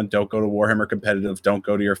 40k one. Don't go to Warhammer Competitive. Don't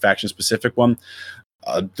go to your faction specific one.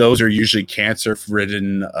 Those are usually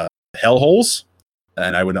cancer-ridden hellholes,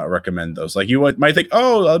 and I would not recommend those. Like, you might think,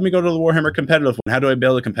 oh, let me go to the Warhammer Competitive one. How do I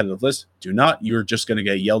build a competitive list? Do not. You're just going to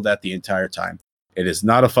get yelled at the entire time. It is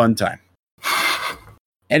not a fun time.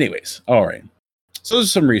 Anyways, all right. So those are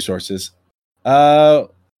some resources.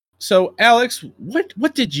 So Alex,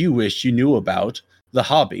 what did you wish you knew about the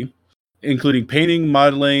hobby, including painting,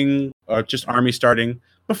 modeling, or just army starting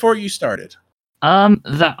before you started?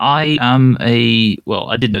 That I am I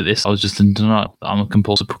didn't know this. I was just in denial. I'm a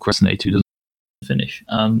compulsive procrastinator who doesn't finish.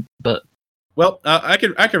 But I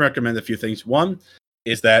can recommend a few things. One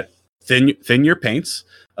is that thin your paints.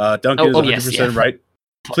 Duncan is 100% right.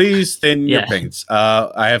 Please thin your paints.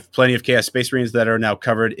 I have plenty of Chaos Space Marines that are now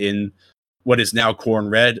covered in what is now corn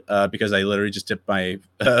red, because I literally just dipped my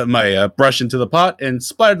brush into the pot and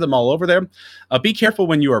splattered them all over there. Be careful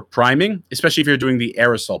when you are priming, especially if you're doing the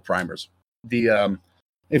aerosol primers. If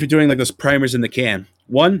you're doing like those primers in the can,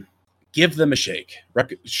 one, give them a shake.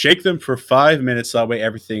 Shake them for 5 minutes, so that way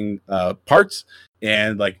everything parts.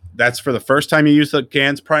 And like that's for the first time you use the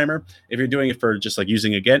cans primer. If you're doing it for just like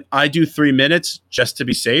using again, I do 3 minutes just to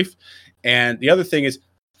be safe. And the other thing is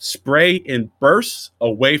spray in bursts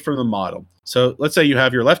away from the model. So let's say you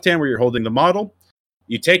have your left hand where you're holding the model.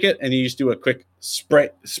 You take it and you just do a quick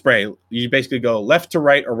spray. You basically go left to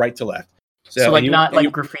right or right to left. So like not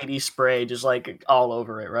like graffiti spray, just like all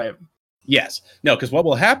over it, right? Yes. No, because what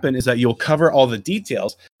will happen is that you'll cover all the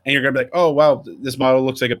details and you're going to be like, oh, wow, this model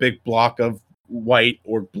looks like a big block of white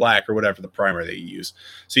or black or whatever the primer that you use.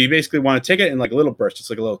 So you basically want to take it in like a little burst, just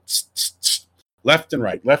like a little left and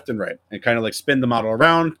right, and kind of like spin the model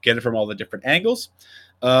around, get it from all the different angles.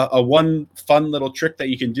 One fun little trick that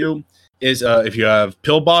you can do is if you have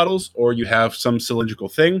pill bottles or you have some cylindrical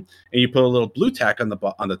thing and you put a little blue tack on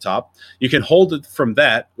the top, you can hold it from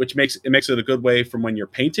that, which makes it a good way from when you're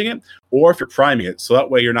painting it or if you're priming it. So that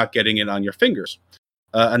way you're not getting it on your fingers.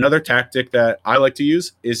 Another tactic that I like to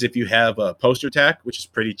use is if you have a poster tack, which is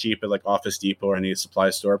pretty cheap at like Office Depot or any supply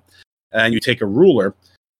store, and you take a ruler,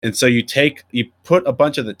 and so you put a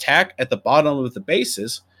bunch of the tack at the bottom of the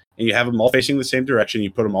bases, and you have them all facing the same direction.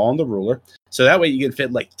 You put them all on the ruler, so that way you can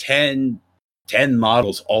fit like 10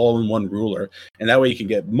 models all in one ruler, and that way you can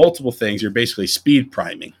get multiple things. You're basically speed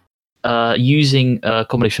priming. Using a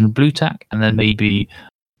combination of blue tack, and then maybe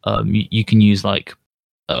you can use like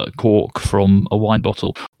cork from a wine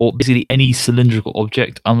bottle, or basically any cylindrical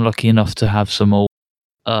object. I'm lucky enough to have some old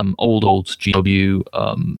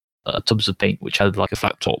GW tubs of paint which had like a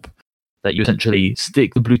flat top that you essentially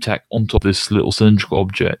stick the blue tack on top of this little cylindrical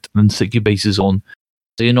object and then stick your bases on,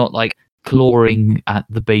 so you're not like clawing at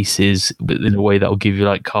the bases in a way that will give you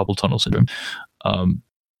like carpal tunnel syndrome.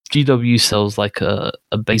 GW sells like a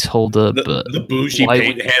base holder, but the bougie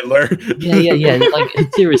paint handler. Yeah. Like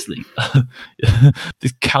seriously,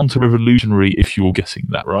 this counter-revolutionary. If you're guessing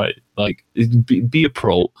that right, like be a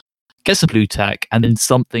pro, get some blue tack, and then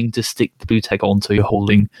something to stick the blue tack on, so you're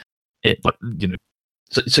holding it, like,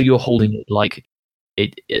 so you're holding it like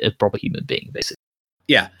a proper human being, basically.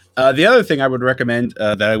 Yeah. The other thing I would recommend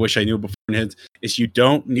that I wish I knew beforehand is you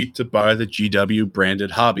don't need to buy the GW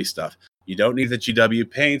branded hobby stuff. You don't need the GW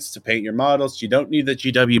paints to paint your models. You don't need the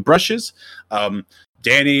GW brushes.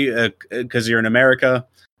 Danny, because you're in America,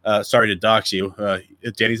 sorry to dox you.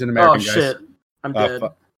 Danny's an American, Oh guys. shit, I'm dead.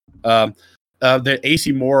 The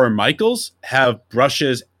AC Moore or Michaels have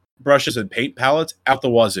brushes and paint palettes out the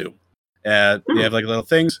wazoo. They have like little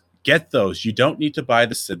things. Get those. You don't need to buy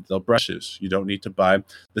the Citadel brushes. You don't need to buy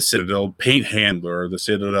the Citadel paint handler or the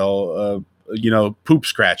Citadel, poop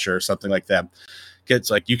scratcher or something like that.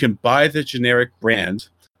 It's like you can buy the generic brand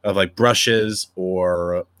of like brushes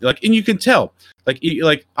or like, and you can tell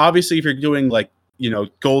like obviously if you're doing like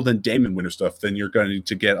gold and diamond winter stuff, then you're going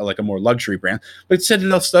to get like a more luxury brand. But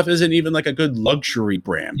Citadel stuff isn't even like a good luxury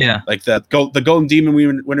brand. Yeah, like the golden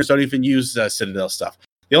demon winners don't even use Citadel stuff.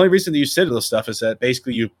 The only reason to use Citadel stuff is that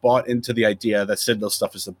basically you've bought into the idea that Citadel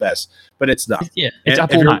stuff is the best, but it's not. Yeah, it's And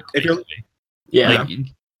Apple Mac. if you're Yeah.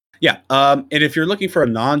 Yeah, and if you're looking for a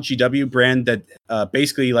non-GW brand that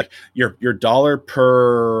basically like your dollar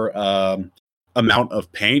per amount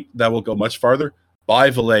of paint that will go much farther, buy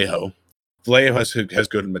Vallejo. Vallejo has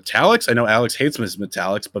good metallics. I know Alex hates his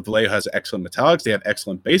metallics, but Vallejo has excellent metallics. They have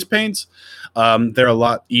excellent base paints. They're a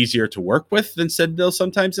lot easier to work with than Citadel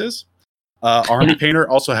sometimes is. Army Painter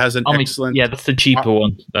also has an excellent. Yeah, that's the cheaper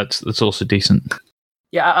one. That's also decent.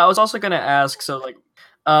 Yeah, I was also gonna ask. So, like,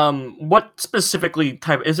 what specifically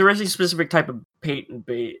type? Is there any specific type of paint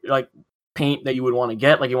paint that you would want to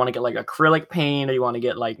get? Like, you want to get like acrylic paint, or you want to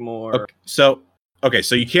get like more? Okay,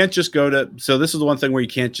 so you can't just go to. So this is the one thing where you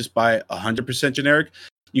can't just buy 100% generic.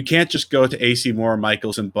 You can't just go to AC Moore or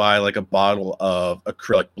Michaels and buy like a bottle of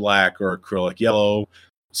acrylic black or acrylic yellow,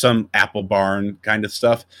 some Apple Barn kind of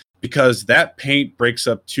stuff, because that paint breaks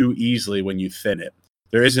up too easily when you thin it.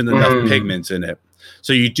 There isn't enough pigments in it.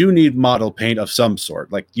 So you do need model paint of some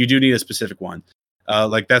sort. Like you do need a specific one.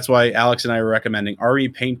 Like that's why Alex and I are recommending Army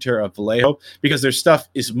Painter of Vallejo, because their stuff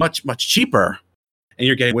is much, much cheaper and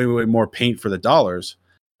you're getting way, way more paint for the dollars.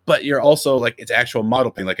 But you're also like, it's actual model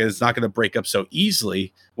paint. Like it's not going to break up so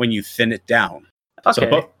easily when you thin it down.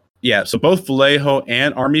 Okay. So both Vallejo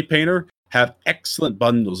and Army Painter have excellent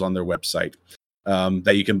bundles on their website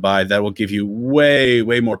that you can buy that will give you way,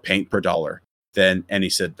 way more paint per dollar than any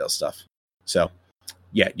Citadel stuff. So,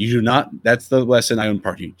 yeah, you do not. That's the lesson I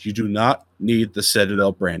impart to you. You do not need the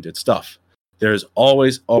Citadel branded stuff. There's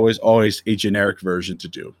always, always, always a generic version to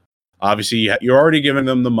do. Obviously, you're already giving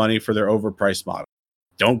them the money for their overpriced model.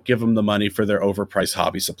 Don't give them the money for their overpriced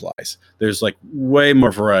hobby supplies. There's like way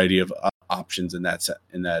more variety of options in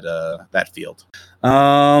that field.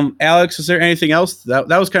 Alex, is there anything else? That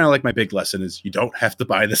was kind of like my big lesson is you don't have to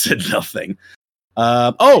buy the Citadel thing.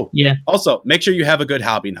 Yeah. Also, make sure you have a good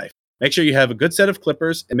hobby knife. Make sure you have a good set of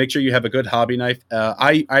clippers and make sure you have a good hobby knife.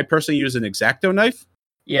 I personally use an X-Acto knife.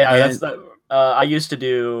 Yeah, that's the. I used to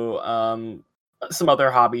do some other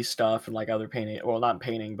hobby stuff and like other painting. Well, not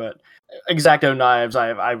painting, but X-Acto knives.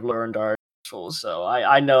 I've learned are useful, so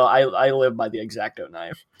I know I live by the X-Acto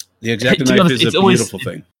knife. The X-Acto knife is a beautiful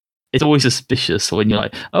thing. It's always suspicious when you're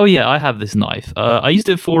like, oh yeah, I have this knife. I used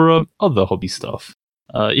it for other hobby stuff.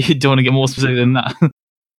 You don't want to get more specific than that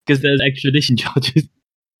because there's extradition charges.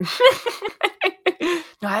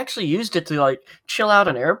 No, I actually used it to like chill out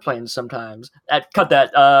on airplanes sometimes. Cut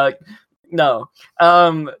that. No.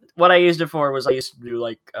 What I used it for was I used to do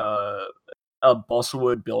like a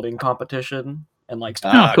balsa-wood building competition and like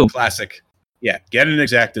stuff. Cool. Classic. Yeah, get an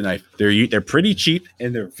X-Acto knife. They're pretty cheap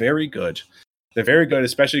and they're very good. They're very good,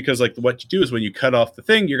 especially because like what you do is when you cut off the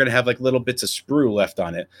thing, you're gonna have like little bits of sprue left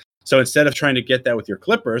on it. So instead of trying to get that with your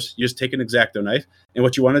clippers, you just take an X-Acto knife, and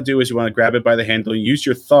what you want to do is you want to grab it by the handle, and use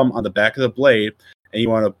your thumb on the back of the blade, and you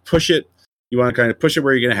want to push it. You want to kind of push it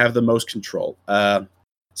where you're going to have the most control.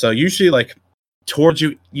 So usually, like towards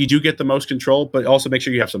you do get the most control, but also make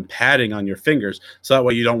sure you have some padding on your fingers, so that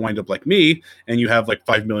way you don't wind up like me, and you have like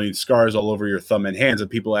 5 million scars all over your thumb and hands, and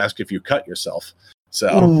people ask if you cut yourself.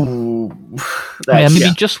 So,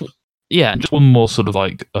 maybe just one more sort of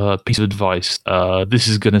like piece of advice. This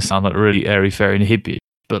is going to sound like really airy-fairy and hippie,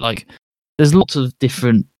 but like there's lots of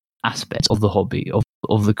different aspects of the hobby,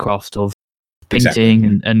 of the craft of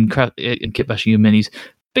painting and kit bashing your minis.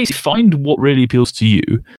 Basically, find what really appeals to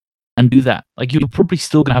you and do that. Like you're probably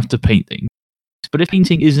still going to have to paint things, but if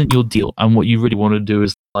painting isn't your deal and what you really want to do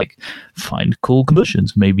is like find cool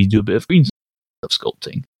conversions, maybe do a bit of green stuff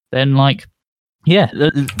sculpting, then like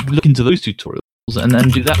look into those tutorials. And then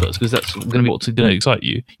do that first, because that's going to be what's going to excite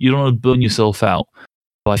you. You don't want to burn yourself out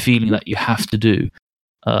by feeling that you have to do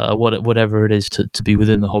whatever it is to be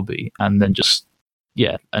within the hobby, and then just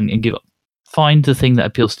and give up. Find the thing that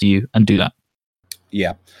appeals to you and do that.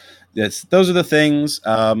 Yeah. Those are the things.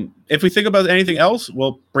 If we think about anything else,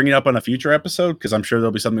 we'll bring it up on a future episode because I'm sure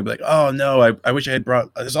there'll be something like, oh no, I wish I had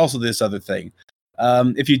brought. There's also this other thing.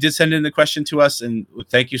 If you did send in a question to us, and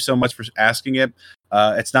thank you so much for asking it.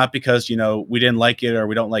 It's not because we didn't like it or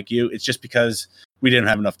we don't like you. It's just because we didn't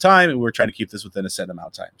have enough time, and we're trying to keep this within a set amount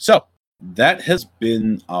of time. So that has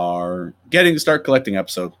been our getting to start collecting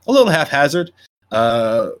episode. A little haphazard,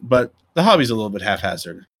 but the hobby's a little bit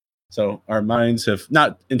haphazard. So our minds have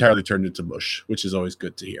not entirely turned into mush, which is always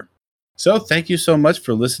good to hear. So thank you so much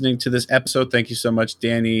for listening to this episode. Thank you so much,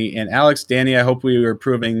 Danny and Alex. Danny, I hope we were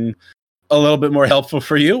proving a little bit more helpful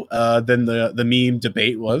for you than the meme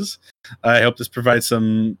debate was. I hope this provides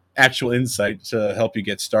some actual insight to help you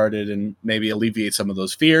get started and maybe alleviate some of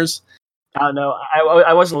those fears. No,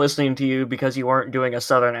 I wasn't listening to you because you weren't doing a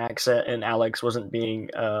southern accent and Alex wasn't being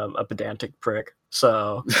a pedantic prick.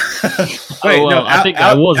 So Wait, no, I think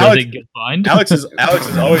I was. I didn't get fined. Alex is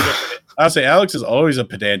always. I'll say Alex is always a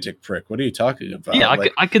pedantic prick. What are you talking about? Yeah,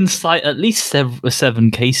 I can cite at least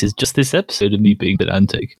seven cases just this episode of me being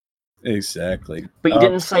pedantic. Exactly. But you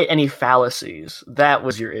didn't cite any fallacies. That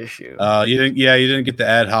was your issue. You didn't. Yeah, you didn't get the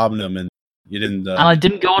ad hominem, and you didn't. And I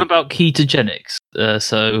didn't go on about ketogenics.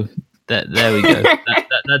 So there we go.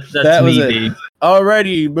 That's that was me. It.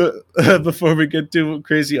 Alrighty, but before we get too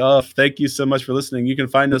crazy off, thank you so much for listening. You can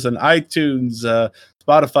find us on iTunes,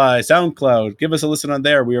 Spotify, SoundCloud. Give us a listen on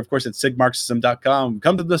there. We are, of course, at sigmarxism.com.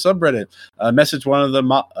 Come to the subreddit. Message one of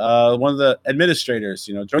the administrators.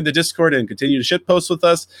 Join the Discord and continue to shitpost with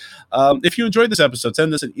us. If you enjoyed this episode,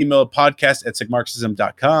 send us an email,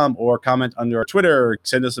 podcast@sigmarxism.com, or comment under our Twitter, or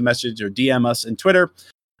send us a message or DM us in Twitter.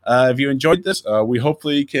 If you enjoyed this, we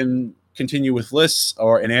hopefully can continue with lists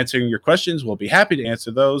and answering your questions. We'll be happy to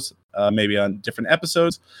answer those, maybe on different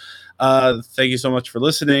episodes. Thank you so much for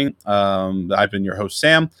listening. I've been your host,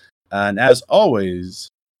 Sam. And as always,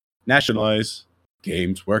 Nationalize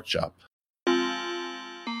Games Workshop.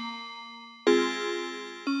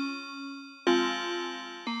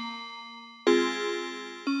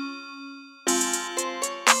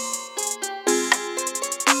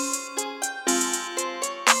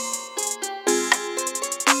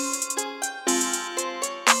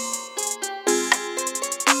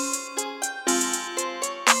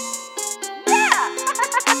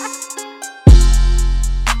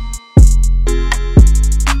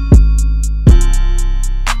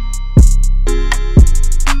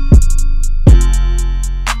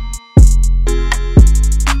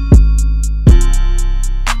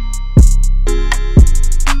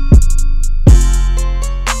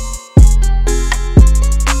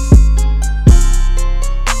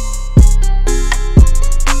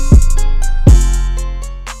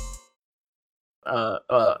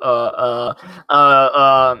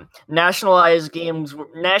 Nationalize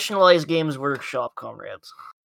Games Workshop, comrades.